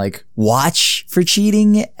watch for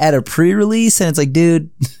cheating at a pre-release, and it's dude,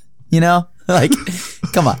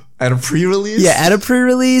 come on. At a pre-release? Yeah, at a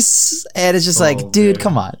pre-release, and it's just dude, man.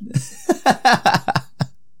 come on.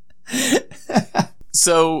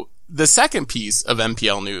 So the second piece of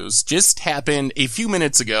MPL news just happened a few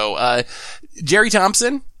minutes ago. Jerry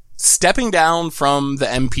Thompson stepping down from the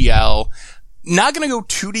MPL. Not going to go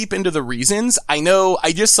too deep into the reasons. I know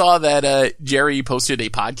I just saw that Jerry posted a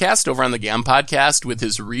podcast over on the GAM podcast with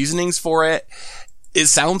his reasonings for it. it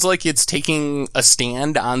sounds like it's taking a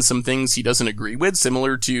stand on some things he doesn't agree with,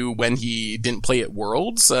 similar to when he didn't play at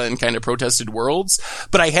Worlds and kind of protested Worlds.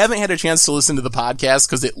 But I haven't had a chance to listen to the podcast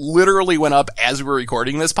because it literally went up as we were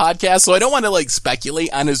recording this podcast. So I don't want to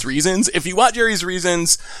speculate on his reasons. If you want Jerry's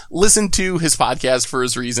reasons, listen to his podcast for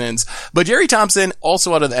his reasons. But Jerry Thompson,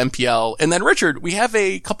 also out of the MPL. And then Richard, we have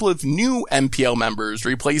a couple of new MPL members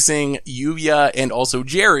replacing Yuya and also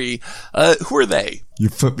Jerry. Who are they? You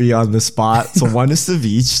put me on the spot. So one is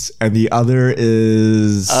Savich, and the other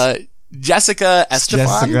is Jessica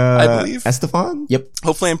Estefan, I believe. Estefan? Yep.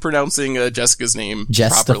 Hopefully I'm pronouncing Jessica's name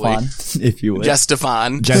Jess-Stefan, properly. if you would.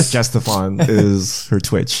 Jess-Stefan. Jess-Stefan is her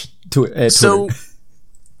Twitch. Twitter. So,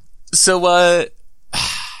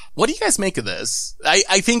 what do you guys make of this?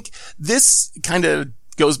 I think this kind of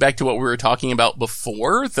goes back to what we were talking about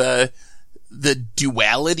before, the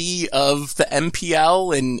duality of the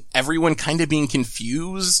MPL and everyone kind of being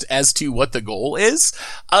confused as to what the goal is.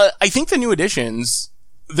 I think the new additions,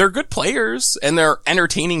 they're good players and they're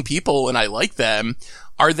entertaining people and I like them.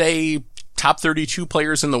 Are they top 32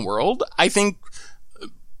 players in the world? I think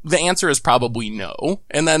the answer is probably no.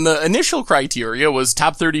 And then the initial criteria was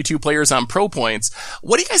top 32 players on pro points.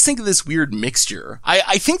 What do you guys think of this weird mixture?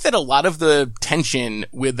 I think that a lot of the tension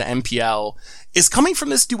with the MPL is coming from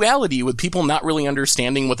this duality with people not really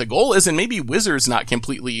understanding what the goal is, and maybe Wizards not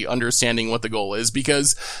completely understanding what the goal is,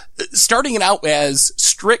 because starting it out as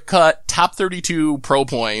strict cut top 32 pro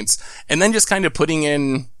points and then just kind of putting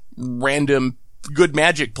in random good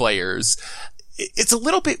Magic players, it's a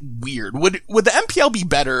little bit weird. Would the MPL be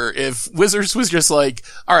better if Wizards was just like,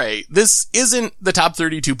 all right, this isn't the top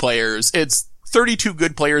 32 players, it's 32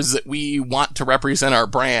 good players that we want to represent our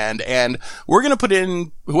brand, and we're going to put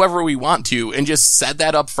in whoever we want to and just set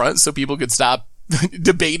that up front so people could stop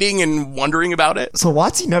debating and wondering about it? So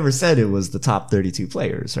WotC never said it was the top 32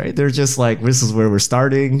 players, right? They're just like, this is where we're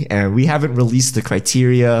starting, and we haven't released the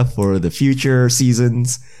criteria for the future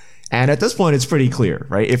seasons. And at this point, it's pretty clear,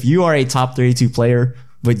 right? If you are a top 32 player,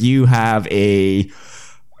 but you have a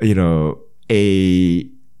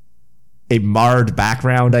marred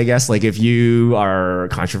background, I guess, like if you are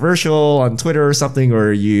controversial on Twitter or something,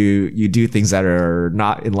 or you do things that are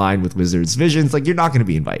not in line with Wizards' visions, like you're not going to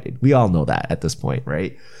be invited. We all know that at this point,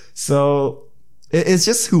 right? So it's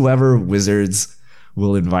just whoever Wizards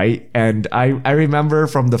will invite. And I remember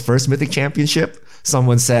from the first Mythic Championship,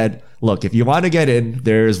 someone said, look, if you want to get in,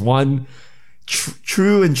 there's one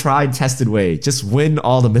true and tried tested way. Just win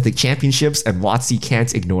all the Mythic Championships and WotC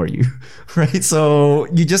can't ignore you, right? So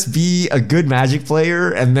you just be a good Magic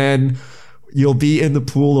player and then you'll be in the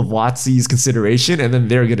pool of WotC's consideration and then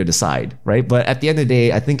they're going to decide, right? But at the end of the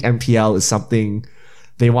day, I think MPL is something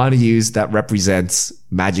they want to use that represents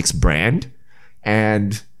Magic's brand,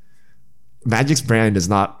 and Magic's brand is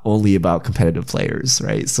not only about competitive players,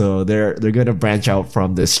 right? So they're going to branch out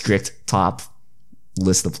from the strict top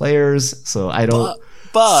list of players. So I don't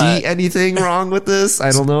see anything wrong with this.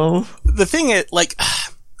 I don't know. The thing is,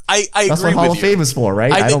 I agree with you. That's what Hall of Fame is for,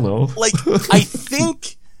 right? I don't know. I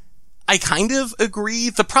think I kind of agree.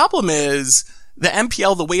 The problem is the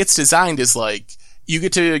MPL, the way it's designed is you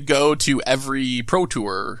get to go to every pro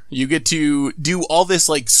tour. You get to do all this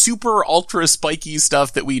super ultra spiky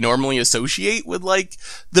stuff that we normally associate with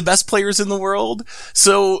the best players in the world.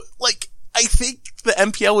 So I think the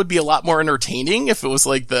MPL would be a lot more entertaining if it was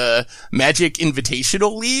the Magic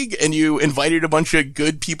Invitational League and you invited a bunch of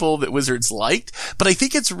good people that Wizards liked. But I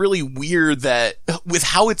think it's really weird that with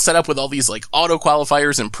how it's set up with all these auto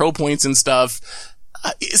qualifiers and pro points and stuff,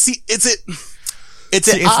 it's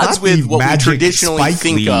at odds with what we traditionally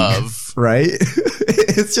think of. Right?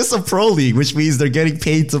 It's just a pro league, which means they're getting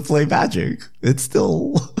paid to play Magic. It's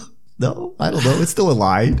still, no, I don't know. It's still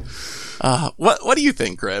aligned. What do you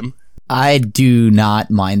think, Grim? I do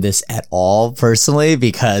not mind this at all personally,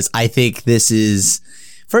 because I think this is,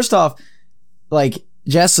 first off,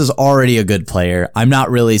 Jess is already a good player. I'm not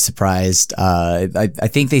really surprised. I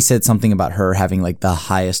think they said something about her having the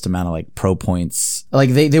highest amount of pro points.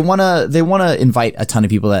 They wanna invite a ton of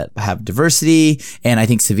people that have diversity, and I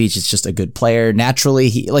think Savich is just a good player.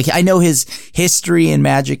 Naturally, I know his history in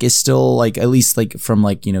Magic is still at least from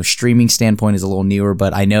streaming standpoint is a little newer,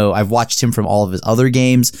 but I know I've watched him from all of his other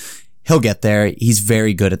games. He'll get there. He's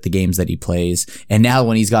very good at the games that he plays. And now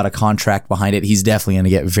when he's got a contract behind it, he's definitely going to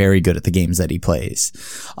get very good at the games that he plays.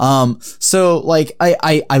 So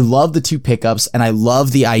I love the two pickups, and I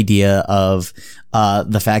love the idea of,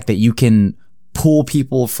 the fact that you can pull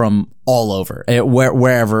people from all over,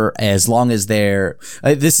 wherever, as long as they're,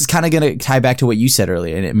 this is kind of going to tie back to what you said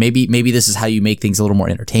earlier. And maybe this is how you make things a little more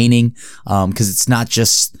entertaining. Cause it's not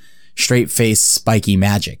just straight face spiky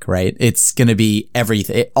Magic, right? It's going to be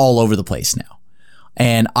everything all over the place now.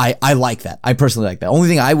 And I like that. I personally like that. Only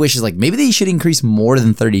thing I wish is like maybe they should increase more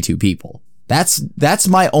than 32 people. That's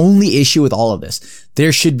my only issue with all of this.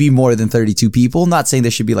 There should be more than 32 people. I'm not saying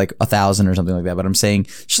there should be like 1,000 or something like that, but I'm saying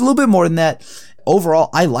just a little bit more than that. Overall,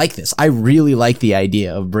 I like this. I really like the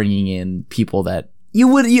idea of bringing in people that yeah,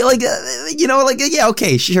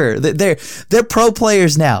 okay, sure. They're pro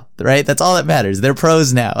players now, right? That's all that matters. They're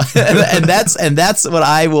pros now. and that's what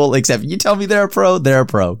I will accept. You tell me they're a pro, they're a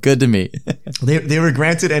pro. Good to me. They were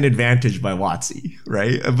granted an advantage by WotC,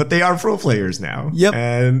 right? But they are pro players now. Yep.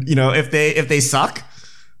 And if they suck,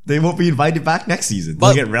 they won't be invited back next season.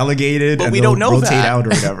 They'll get relegated, but and we they'll don't know rotate that. out or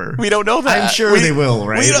whatever. We don't know that. I'm sure they will,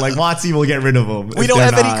 right? Like WotC will get rid of them. We don't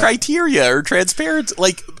have any criteria or transparency.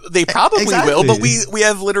 Like they probably will, but we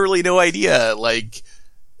have literally no idea like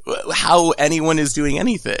how anyone is doing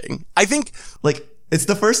anything. I think like it's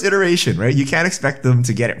the first iteration, right? You can't expect them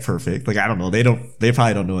to get it perfect. Like I don't know, they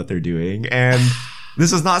probably don't know what they're doing, and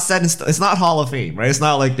this is not set in it's not Hall of Fame, right? It's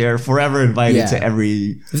not like they're forever invited to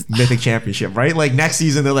every Mythic Championship, right? Like next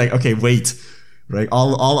season, they're like, okay, wait, right?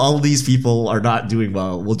 All of these people are not doing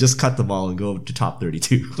well. We'll just cut them all and go to top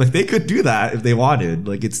 32. Like they could do that if they wanted.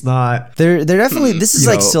 Like it's not. They're definitely. This is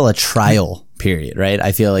like still a trial period, right?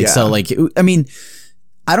 I feel like so. Like I mean,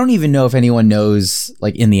 I don't even know if anyone knows,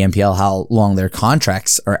 like in the MPL, how long their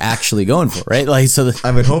contracts are actually going for, right? Like, so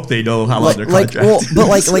I would hope they know how long their contract is. But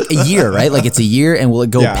like a year, right? Like it's a year, and will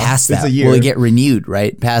it go past that? Will it get renewed,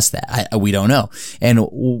 right? Past that, we don't know.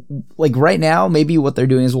 And like right now, maybe what they're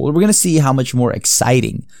doing is we're going to see how much more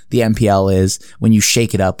exciting the MPL is when you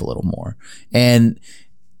shake it up a little more. And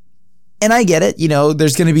I get it,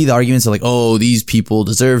 there's going to be the arguments of like, oh, these people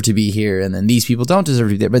deserve to be here, and then these people don't deserve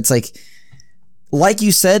to be there. But it's like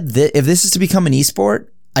you said, that if this is to become an esport,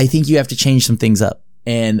 I think you have to change some things up.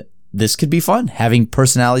 And this could be fun. Having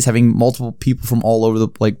personalities, having multiple people from all over the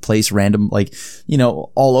place, random,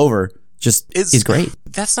 all over, just is great.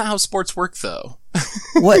 That's not how sports work, though.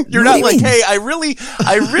 What? You're not like, hey, I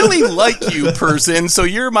really like you, person, so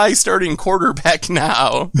you're my starting quarterback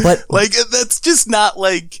now. But like, that's just not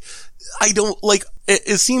like, I don't like,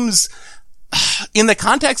 it seems in the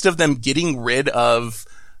context of them getting rid of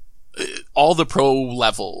all the pro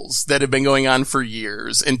levels that have been going on for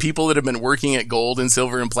years and people that have been working at gold and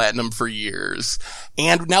silver and platinum for years.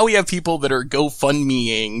 And now we have people that are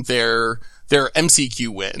GoFundMeing their MCQ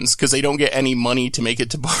wins because they don't get any money to make it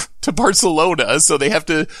to Barcelona. So they have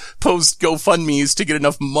to post GoFundMes to get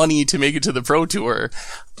enough money to make it to the Pro Tour.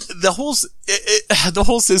 The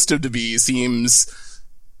whole system to me seems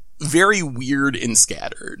very weird and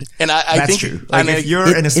scattered. And I think true. Like if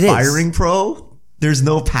you're an aspiring pro, there's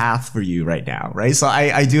no path for you right now, right? So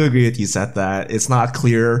I do agree with you, Seth, that it's not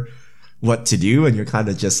clear what to do and you're kind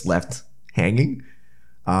of just left hanging.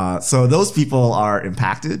 So those people are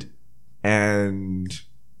impacted and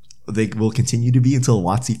they will continue to be until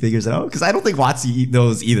WotC figures it out. Because I don't think WotC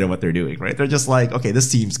knows either what they're doing, right? They're just like, okay,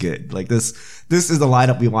 this team's good. Like this is the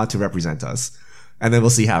lineup we want to represent us. And then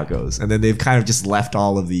we'll see how it goes. And then they've kind of just left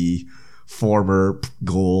all of the former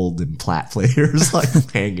gold and plat players like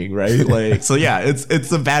hanging, right? Like, so yeah,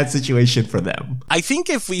 it's a bad situation for them. I think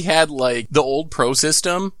if we had like the old pro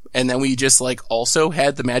system and then we just like also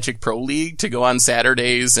had the Magic Pro League to go on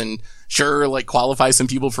Saturdays and sure, like qualify some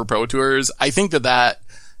people for pro tours, I think that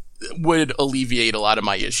would alleviate a lot of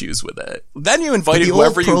my issues with it. Then you invite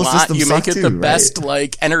whoever you want, you make it the best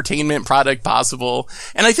like entertainment product possible.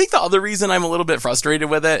 And I think the other reason I'm a little bit frustrated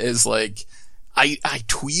with it is like, I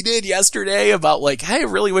tweeted yesterday about like, hey, I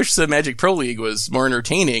really wish the Magic Pro League was more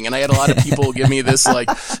entertaining. And I had a lot of people give me this like,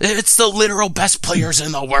 it's the literal best players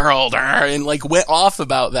in the world, and like went off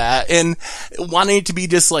about that and wanting it to be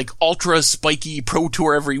just like ultra spiky pro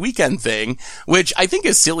tour every weekend thing, which I think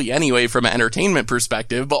is silly anyway from an entertainment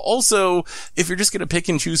perspective. But also if you're just going to pick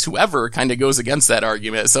and choose whoever, kind of goes against that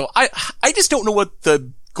argument. So I just don't know what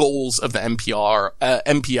the goals of the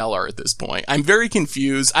MPL are at this point. I'm very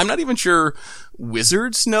confused. I'm not even sure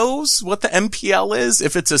Wizards knows what the MPL is.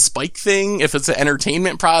 If it's a spike thing, if it's an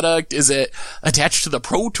entertainment product, is it attached to the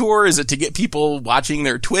Pro Tour? Is it to get people watching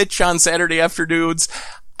their Twitch on Saturday afternoons?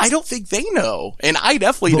 I don't think they know. And I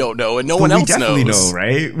definitely don't know. And no one else knows. We definitely know,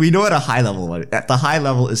 right? We know at a high level. At the high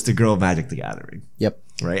level is to grow Magic the Gathering. Yep.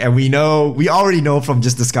 Right. And we already know from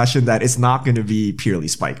just discussion that it's not going to be purely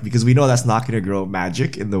spike because we know that's not going to grow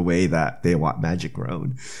Magic in the way that they want Magic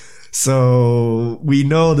grown. So we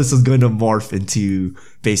know this is going to morph into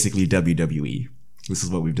basically WWE. This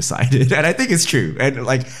is what we've decided. And I think it's true. And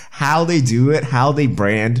like how they do it, how they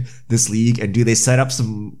brand this league, and do they set up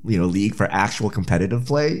some, league for actual competitive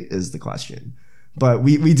play is the question. But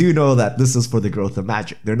we do know that this is for the growth of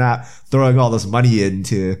Magic. They're not throwing all this money in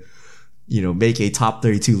to, make a top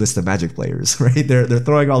 32 list of Magic players, right? They're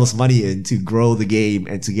throwing all this money in to grow the game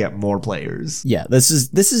and to get more players. Yeah, this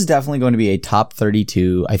is definitely going to be a top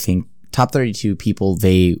 32. I think top 32 people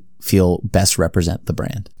they feel best represent the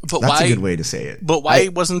brand. But That's a good way to say it. But why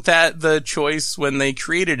wasn't that the choice when they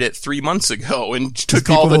created it 3 months ago and took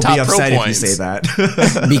People all the will top be pro upset points? if you say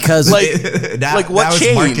that. Because What was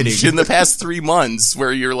changed marketing. in the past 3 months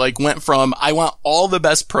where you're like went from I want all the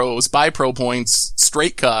best pros by pro points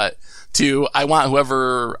straight cut to I want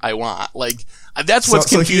whoever I want? Like that's what's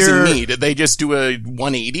confusing me. Did they just do a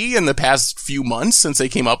 180 in the past few months since they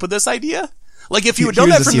came up with this idea? Like if you had done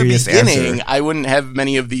that from the beginning, answer. I wouldn't have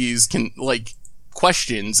many of these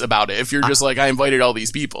questions about it. If you're just like I invited all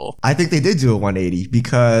these people. I think they did do a 180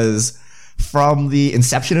 because from the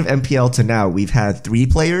inception of MPL to now, we've had 3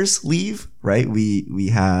 players leave, right? We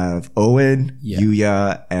have Owen,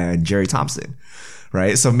 Yuya, and Jerry Thompson,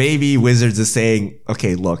 right? So maybe Wizards is saying,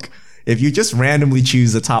 okay, look, if you just randomly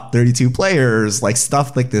choose the top 32 players, like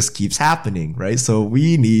stuff like this keeps happening, right? So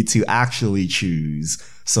we need to actually choose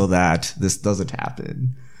so that this doesn't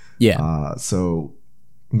happen. Yeah. So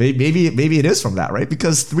maybe it is from that, right?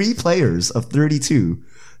 Because 3 players of 32,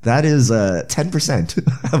 that is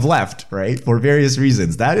 10% have left, right? For various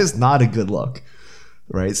reasons. That is not a good look,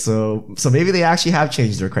 right? So maybe they actually have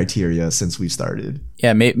changed their criteria since we've started.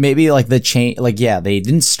 Yeah, maybe like the change, they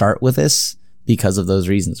didn't start with this because of those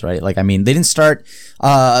reasons, right? Like, I mean, they didn't start,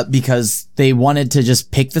 because they wanted to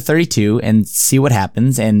just pick the 32 and see what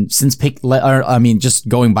happens. And since just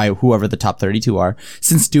going by whoever the top 32 are,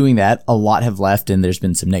 since doing that, a lot have left and there's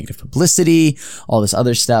been some negative publicity, all this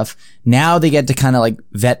other stuff. Now they get to kind of like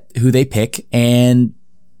vet who they pick and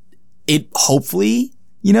it hopefully,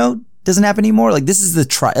 doesn't happen anymore. Like this is the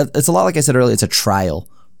trial. It's a lot, like I said earlier, it's a trial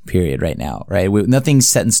period right now, right? Nothing's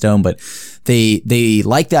set in stone, but they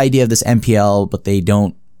like the idea of this MPL, but they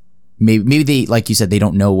don't, maybe they, like you said, they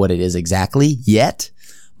don't know what it is exactly yet,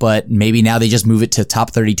 but maybe now they just move it to top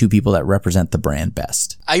 32 people that represent the brand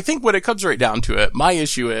best. I think when it comes right down to it, my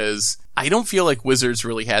issue is I don't feel like Wizards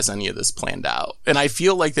really has any of this planned out. And I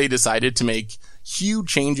feel like they decided to make huge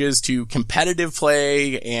changes to competitive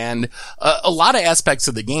play and a lot of aspects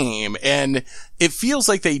of the game. And it feels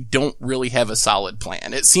like they don't really have a solid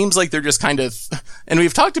plan. It seems like they're just kind of, and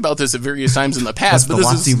we've talked about this at various times in the past, but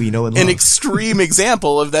this is we know and an love. extreme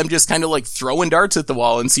example of them just kind of like throwing darts at the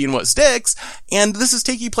wall and seeing what sticks. And this is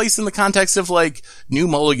taking place in the context of like new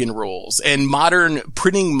mulligan rules and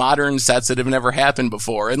printing modern sets that have never happened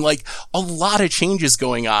before. And like a lot of changes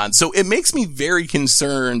going on. So it makes me very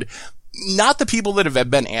concerned. Not the people that have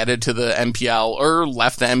been added to the MPL or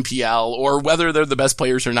left the MPL or whether they're the best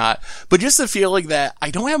players or not, but just the feeling that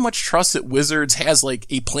I don't have much trust that Wizards has like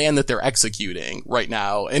a plan that they're executing right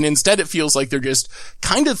now. And instead it feels like they're just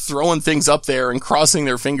kind of throwing things up there and crossing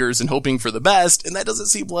their fingers and hoping for the best. And that doesn't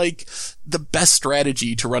seem like the best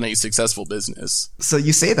strategy to run a successful business. So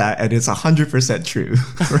you say that and it's 100% true,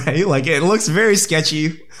 right? Like it looks very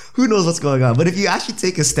sketchy. Who knows what's going on? But if you actually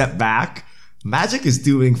take a step back, Magic is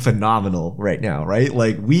doing phenomenal right now, right?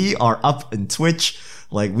 Like we are up in Twitch,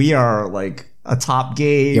 like we are like a top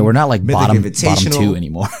game. Yeah, we're not like bottom 2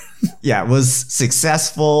 anymore. Yeah, it was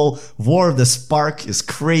successful. War of the Spark is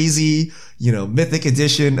crazy. Mythic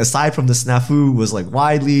Edition, aside from the snafu, was like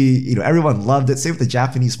widely, everyone loved it. Same with the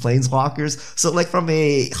Japanese Planeswalkers. So like from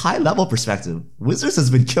a high level perspective, Wizards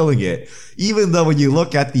has been killing it. Even though when you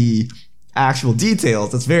look at the actual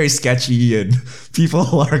details, it's very sketchy and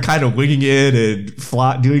people are kind of winging it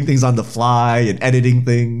and doing things on the fly and editing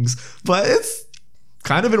things, but it's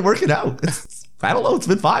kind of been working out. I don't know, it's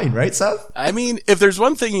been fine, right, Seth? I mean, if there's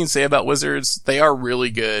one thing you can say about Wizards, they are really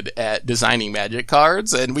good at designing Magic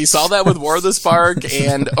cards, and we saw that with War of the Spark,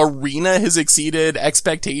 and Arena has exceeded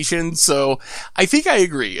expectations, so I think I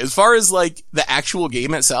agree. As far as, like, the actual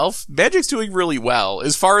game itself, Magic's doing really well.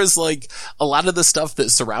 As far as, like, a lot of the stuff that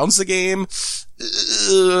surrounds the game,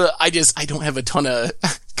 I don't have a ton of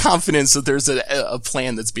confidence that there's a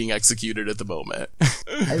plan that's being executed at the moment.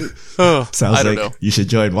 Sounds I don't like know. You should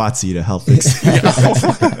join WotC to help fix it.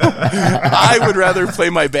 I would rather play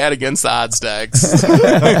my bad against the odds decks.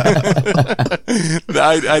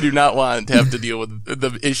 I do not want to have to deal with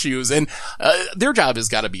the issues, and their job has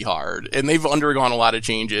got to be hard, and they've undergone a lot of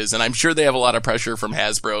changes, and I'm sure they have a lot of pressure from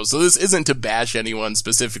Hasbro. So this isn't to bash anyone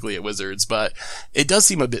specifically at Wizards, but it does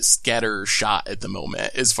seem a bit scattershot at the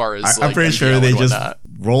moment as far as I'm like, pretty NPL sure they and just whatnot.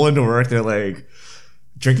 roll into work. They're like,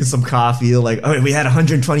 drinking some coffee. Like, oh, we had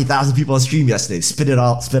 120,000 people on stream yesterday. Spit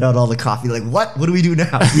out all the coffee. Like, what do we do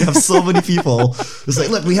now? We have so many people. It's like,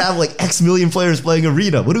 look, we have like X million players playing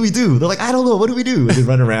Arena. What do we do? They're like, I don't know. What do we do? And they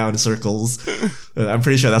run around in circles. I'm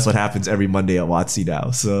pretty sure that's what happens every Monday at WotC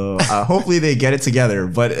now. So hopefully they get it together.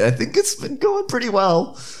 But I think it's been going pretty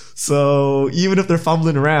well. So even if they're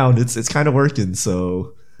fumbling around, it's kind of working.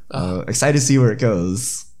 So excited to see where it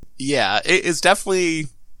goes. Yeah, it's definitely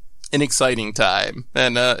an exciting time,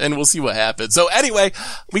 and we'll see what happens. So anyway,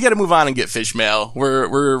 we got to move on and get fish mail.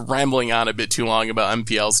 We're rambling on a bit too long about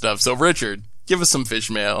MPL stuff. So Richard, give us some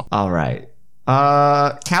fish mail. All right.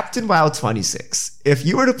 Captain WoW 26. If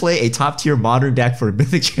you were to play a top tier modern deck for a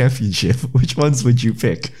Mythic Championship, which ones would you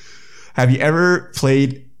pick? Have you ever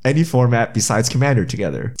played any format besides Commander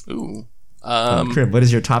together? Ooh. Krim, what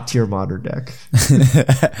is your top tier modern deck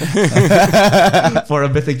for a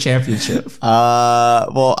Mythic Championship?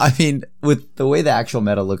 Well, I mean, with the way the actual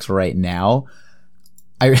meta looks right now,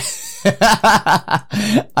 I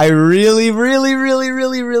really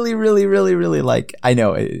like, I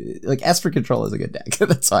know, like Esper Control is a good deck.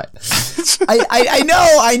 That's fine.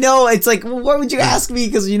 I know. It's like, well, why would you ask me?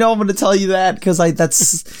 Cause you know, I'm going to tell you that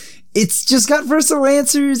it's just got versatile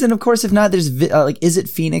answers. And of course, if not, there's like, is it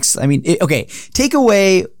Phoenix? I mean, okay, take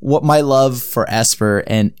away what my love for Esper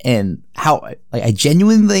and how, like, I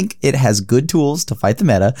genuinely think it has good tools to fight the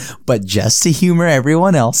meta, but just to humor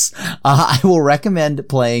everyone else, I will recommend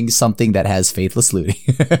playing something that has Faithless Looting.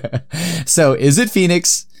 So is it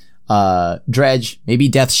Phoenix, Dredge, maybe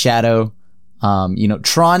Death Shadow?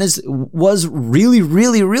 Tron was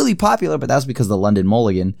really popular, but that was because of the London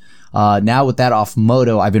Mulligan. Now with that off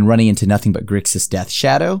Moto, I've been running into nothing but Grixis Death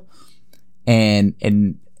Shadow.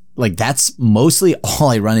 And like that's mostly all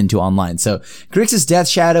I run into online. So Grixis Death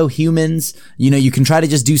Shadow, humans, you can try to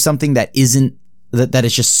just do something that isn't, that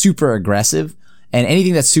is just super aggressive. And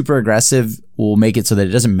anything that's super aggressive will make it so that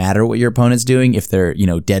it doesn't matter what your opponent's doing if they're,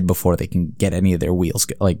 dead before they can get any of their wheels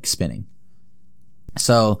like spinning.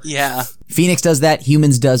 So yeah, Phoenix does that.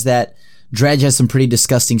 Humans does that. Dredge has some pretty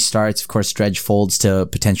disgusting starts. Of course, Dredge folds to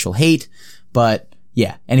potential hate, but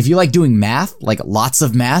yeah. And if you like doing math, like lots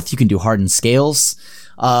of math, you can do hardened scales.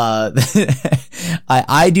 I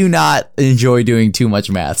do not enjoy doing too much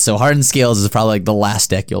math. So hardened scales is probably like the last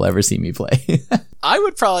deck you'll ever see me play. I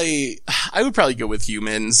would probably go with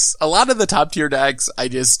humans. A lot of the top tier decks, I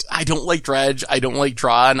don't like Dredge. I don't like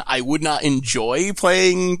Tron. I would not enjoy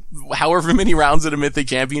playing however many rounds at a Mythic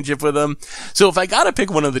Championship with them. So if I gotta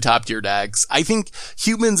pick one of the top tier decks, I think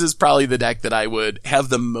humans is probably the deck that I would have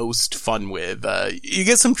the most fun with. You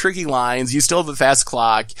get some tricky lines. You still have a fast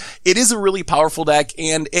clock. It is a really powerful deck,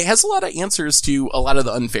 and it has a lot of answers to a lot of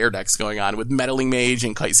the unfair decks going on with Meddling Mage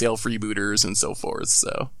and Kite Sail freebooters and so forth.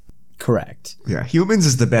 So. Correct. Yeah, humans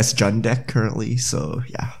is the best Jund deck currently, so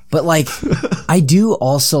yeah. But like, I do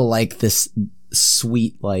also like this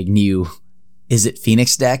sweet, like, new Is It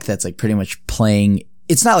Phoenix deck that's like pretty much playing,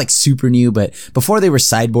 it's not like super new, but before they were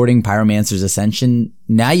sideboarding Pyromancer's Ascension,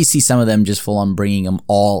 now you see some of them just full on bringing them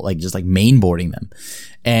all, like just like mainboarding them.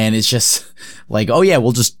 And it's just like, oh yeah,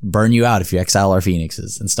 we'll just burn you out if you exile our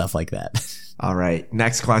Phoenixes and stuff like that. All right,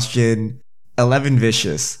 next question. 11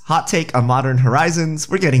 Vicious. Hot take on Modern Horizons.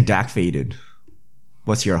 We're getting Dak faded.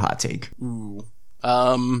 What's your hot take? Ooh.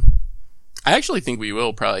 I actually think we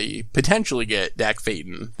will probably potentially get Dak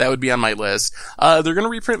Faden. That would be on my list. They're going to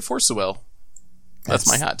reprint Force of Will. That's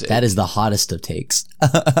my hot take. That is the hottest of takes.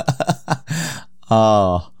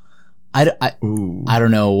 Oh, I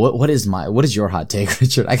don't know. What is your hot take,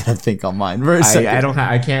 Richard? I gotta think on mine for a second.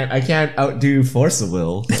 I can't outdo Force of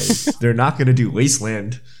Will. Like, they're not going to do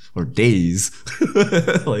Wasteland or Days.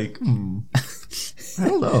 Like, I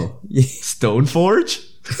don't know. Stoneforge?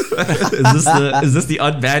 Is this the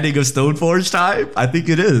unbanning of Stoneforge time? I think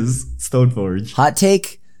it is. Stoneforge. Hot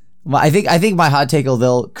take? Well, I think my hot take will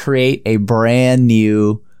they'll create a brand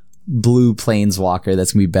new blue planeswalker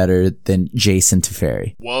that's gonna be better than Jason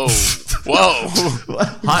Teferi. Whoa.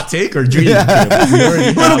 Hot take or dream? Yeah.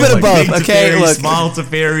 A little bit of both. Okay, Teferi, look. Small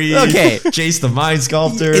Teferi. Okay. Jace the Mind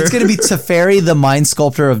Sculptor. It's gonna be Teferi, the Mind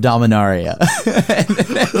Sculptor of Dominaria.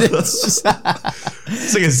 It's just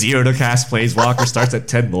it's like a 0-to-cast planeswalker starts at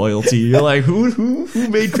 10 loyalty. You're like, who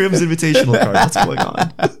made Crim's Invitational card? What's going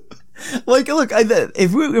on? Like, look,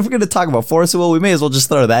 if we're going to talk about Force of Will, we may as well just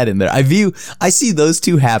throw that in there. I see those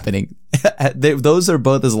two happening. Those are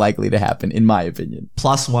both as likely to happen, in my opinion.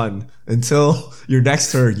 +1. Until your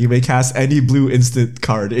next turn, you may cast any blue instant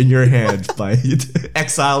card in your hand by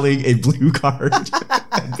exiling a blue card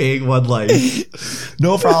and paying 1 life.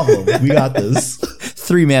 No problem. We got this.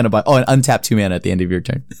 3 mana and untap 2 mana at the end of your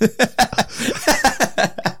turn.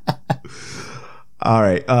 All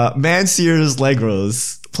right. Manseer's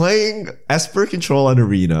Legros. Playing Esper Control on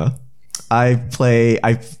Arena. I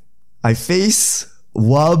face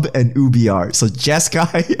Wub and UBR. So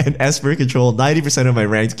Jeskai and Esper Control 90% of my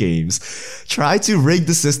ranked games. Try to rig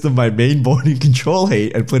the system by mainboarding Control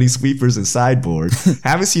Hate and putting sweepers in sideboard.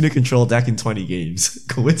 Haven't seen a Control deck in 20 games.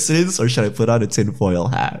 Coincidence, or should I put on a tinfoil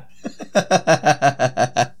hat?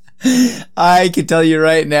 I can tell you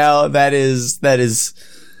right now, that is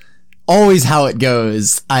always how it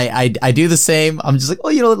goes. I do the same. I'm just like,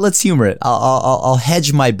 well, let's humor it. I'll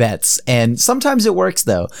hedge my bets. And sometimes it works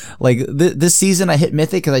though. Like this season I hit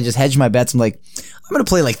Mythic because I just hedged my bets. I'm like, I'm going to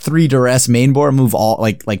play like 3 Duress main board, move all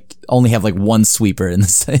like only have like 1 sweeper in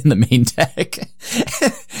the main deck.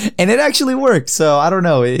 And it actually worked. So I don't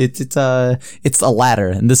know. It's a ladder.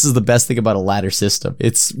 And this is the best thing about a ladder system.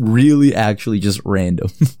 It's really actually just random.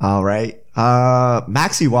 All right.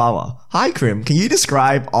 Maxi Wawa. Hi, Krim. Can you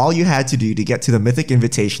describe all you had to do to get to the Mythic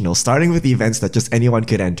Invitational, starting with the events that just anyone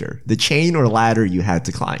could enter? The chain or ladder you had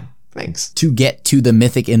to climb? Thanks. To get to the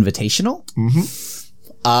Mythic Invitational?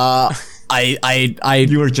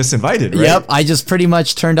 You were just invited, right? Yep. I just pretty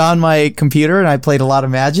much turned on my computer and I played a lot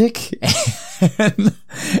of Magic.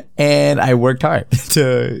 And I worked hard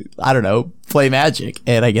to, I don't know, play Magic.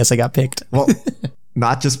 And I guess I got picked. Well,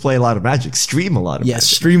 not just play a lot of Magic, stream a lot of Magic. Yes,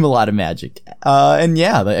 stream a lot of Magic. And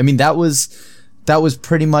yeah, I mean, that was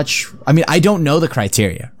pretty much, I mean, I don't know the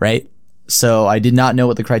criteria, right? So I did not know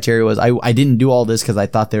what the criteria was. I didn't do all this because I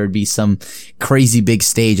thought there would be some crazy big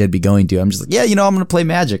stage I'd be going to. I'm just like, yeah, I'm going to play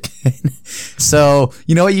Magic. So,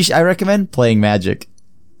 you know what I recommend? Playing Magic.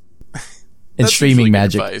 And That's streaming usually good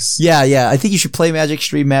Magic. advice. Yeah. I think you should play Magic,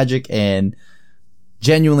 stream Magic, and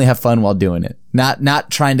genuinely have fun while doing it.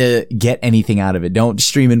 Not trying to get anything out of it. Don't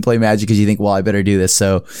stream and play Magic because you think, well, I better do this.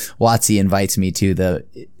 So WotC invites me to the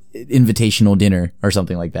invitational dinner or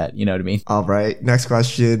something like that. You know what I mean? All right. Next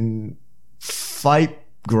question. Fight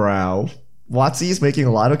Growl. WotC is making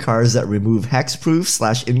a lot of cards that remove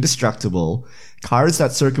hexproof / indestructible, cards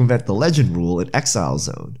that circumvent the legend rule in Exile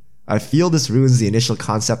Zone. I feel this ruins the initial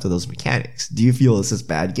concept of those mechanics. Do you feel this is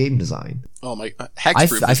bad game design? Oh my,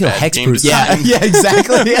 hexproof. I feel is bad game hexproof. Yeah, design. yeah,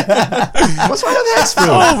 exactly. Yeah. What's wrong with hexproof?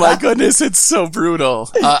 Oh my goodness, it's so brutal.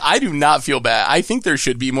 I do not feel bad. I think there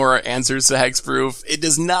should be more answers to hexproof. It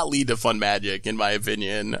does not lead to fun Magic, in my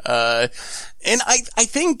opinion. And I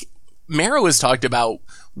think Marrow has talked about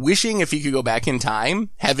wishing if he could go back in time,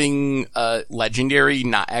 having Legendary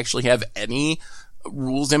not actually have any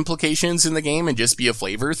rules implications in the game and just be a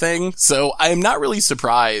flavor thing. So I'm not really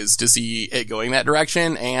surprised to see it going that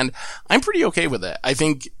direction, and I'm pretty okay with it. I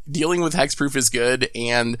think dealing with hexproof is good,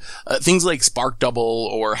 and things like Spark Double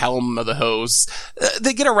or Helm of the Host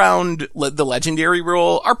that get around the legendary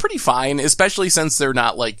rule are pretty fine, especially since they're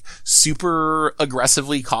not like super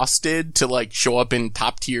aggressively costed to like show up in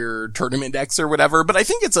top tier tournament decks or whatever. But I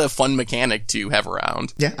think it's a fun mechanic to have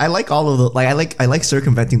around. Yeah, I like all of the I like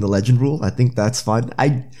circumventing the legend rule. I think that's fun.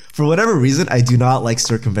 For whatever reason, I do not like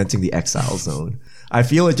circumventing the Exile Zone. I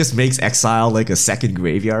feel it just makes Exile like a second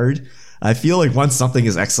graveyard. I feel like once something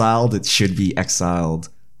is exiled, it should be exiled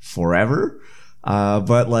forever.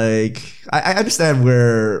 But like, I understand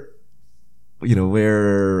where the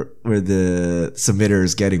submitter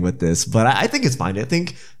is getting with this, but I think it's fine. I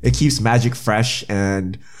think it keeps Magic fresh,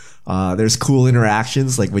 and there's cool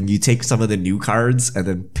interactions. Like when you take some of the new cards and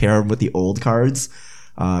then pair them with the old cards,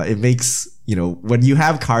 it makes, when you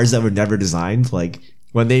have cards that were never designed, like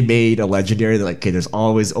when they made a legendary, they're like, okay, there's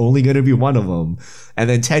always only going to be one of them. And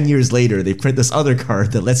then 10 years later, they print this other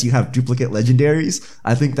card that lets you have duplicate legendaries.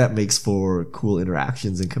 I think that makes for cool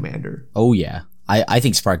interactions in Commander. Oh yeah. I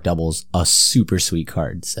think Spark Double's a super sweet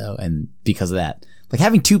card. So, and because of that, like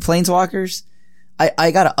having 2 Planeswalkers,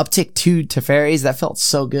 I got to uptick 2 Teferis. That felt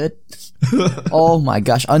so good. Oh my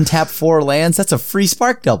gosh. Untap 4 lands. That's a free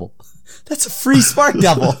Spark Double. That's a free Spark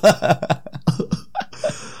Double.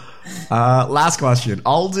 Last question.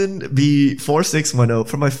 Alden B4610.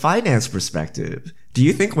 From a finance perspective, do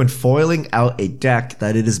you think when foiling out a deck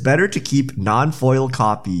that it is better to keep non-foil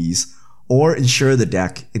copies or insure the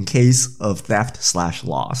deck in case of theft /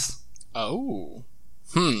 loss? Oh.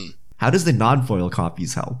 How does the non-foil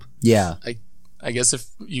copies help? Yeah. I guess if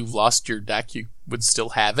you lost your deck, you would still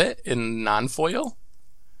have it in non-foil.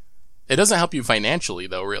 It doesn't help you financially,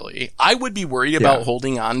 though, really. I would be worried about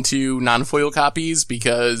holding on to non-foil copies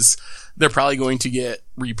because they're probably going to get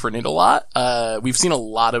reprinted a lot. We've seen a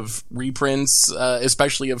lot of reprints,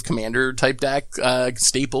 especially of Commander-type deck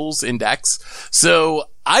staples in decks. So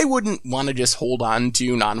I wouldn't want to just hold on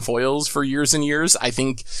to non-foils for years and years. I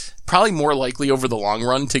think probably more likely over the long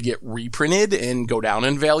run to get reprinted and go down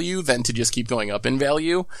in value than to just keep going up in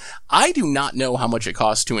value. I do not know how much it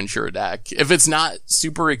costs to insure a deck. If it's not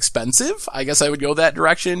super expensive, I guess I would go that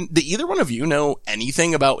direction. Do either one of you know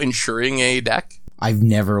anything about insuring a deck? I've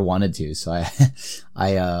never wanted to, so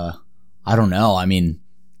I don't know. I mean,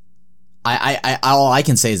 I all I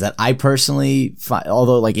can say is that I personally find,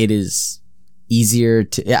 although like it is easier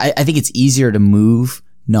to, I think it's easier to move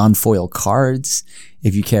non-foil cards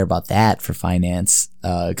if you care about that for finance.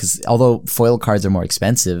 Cause although foil cards are more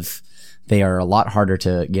expensive, they are a lot harder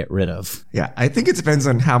to get rid of. Yeah, I think it depends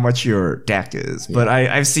on how much your deck is. But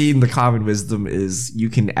I've seen the common wisdom is you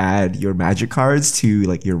can add your magic cards to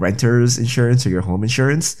like your renter's insurance or your home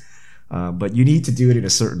insurance. But you need to do it in a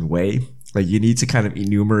certain way. Like you need to kind of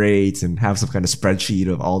enumerate and have some kind of spreadsheet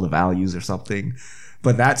of all the values or something.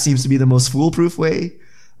 But that seems to be the most foolproof way.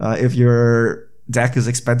 If your deck is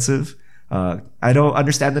expensive. I don't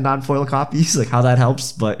understand the non-foil copies, like how that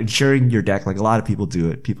helps, but insuring your deck, like a lot of people do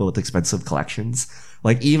it, people with expensive collections.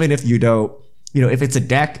 Like even if you don't, if it's a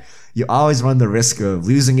deck, you always run the risk of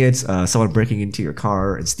losing it, someone breaking into your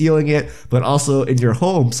car and stealing it, but also in your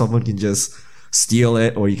home, someone can just steal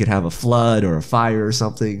it, or you could have a flood or a fire or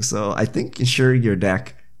something. So I think insuring your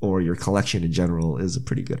deck or your collection in general is a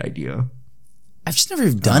pretty good idea. I've just never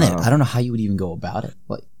done it. I don't know how you would even go about it.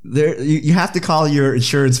 Like, you have to call your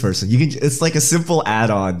insurance person. It's like a simple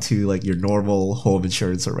add-on to like your normal home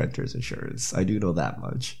insurance or renter's insurance. I do know that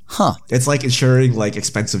much. Huh. It's like insuring like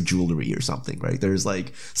expensive jewelry or something, right? There's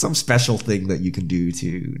like some special thing that you can do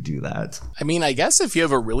to do that. I mean, I guess if you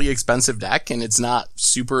have a really expensive deck and it's not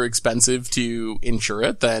super expensive to insure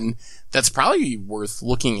it, then that's probably worth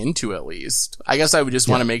looking into at least. I guess I would just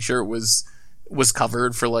want to make sure it was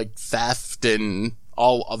covered for like theft and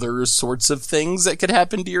all other sorts of things that could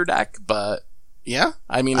happen to your deck. But yeah,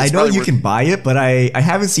 I mean, I know you can buy it, but I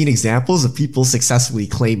haven't seen examples of people successfully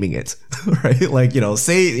claiming it, right? Like,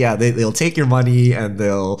 they'll take your money and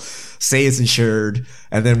they'll say it's insured.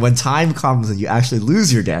 And then when time comes and you actually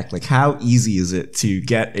lose your deck, like how easy is it to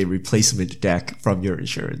get a replacement deck from your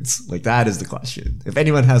insurance? Like that is the question. If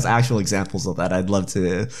anyone has actual examples of that, I'd love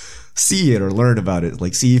to see it or learn about it.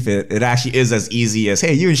 Like see if it actually is as easy as,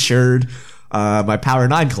 hey, you insured my Power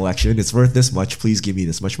 9 collection. It's worth this much. Please give me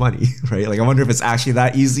this much money, right? Like I wonder if it's actually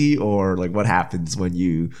that easy or like what happens when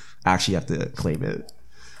you actually have to claim it.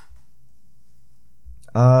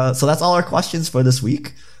 So that's all our questions for this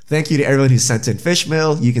week. Thank you to everyone who sent in fish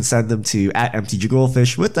mail. You can send them to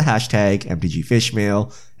 @MTGGoldfish with the hashtag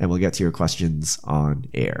MTGFishmail, and we'll get to your questions on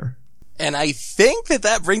air. And I think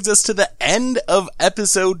that brings us to the end of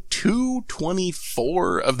episode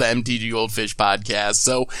 224 of the MTG Goldfish podcast.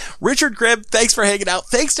 So, Richard Cribb, thanks for hanging out.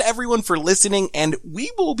 Thanks to everyone for listening. And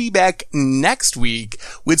we will be back next week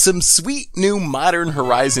with some sweet new Modern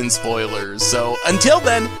Horizon spoilers. So, until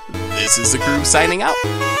then, this is the crew signing out.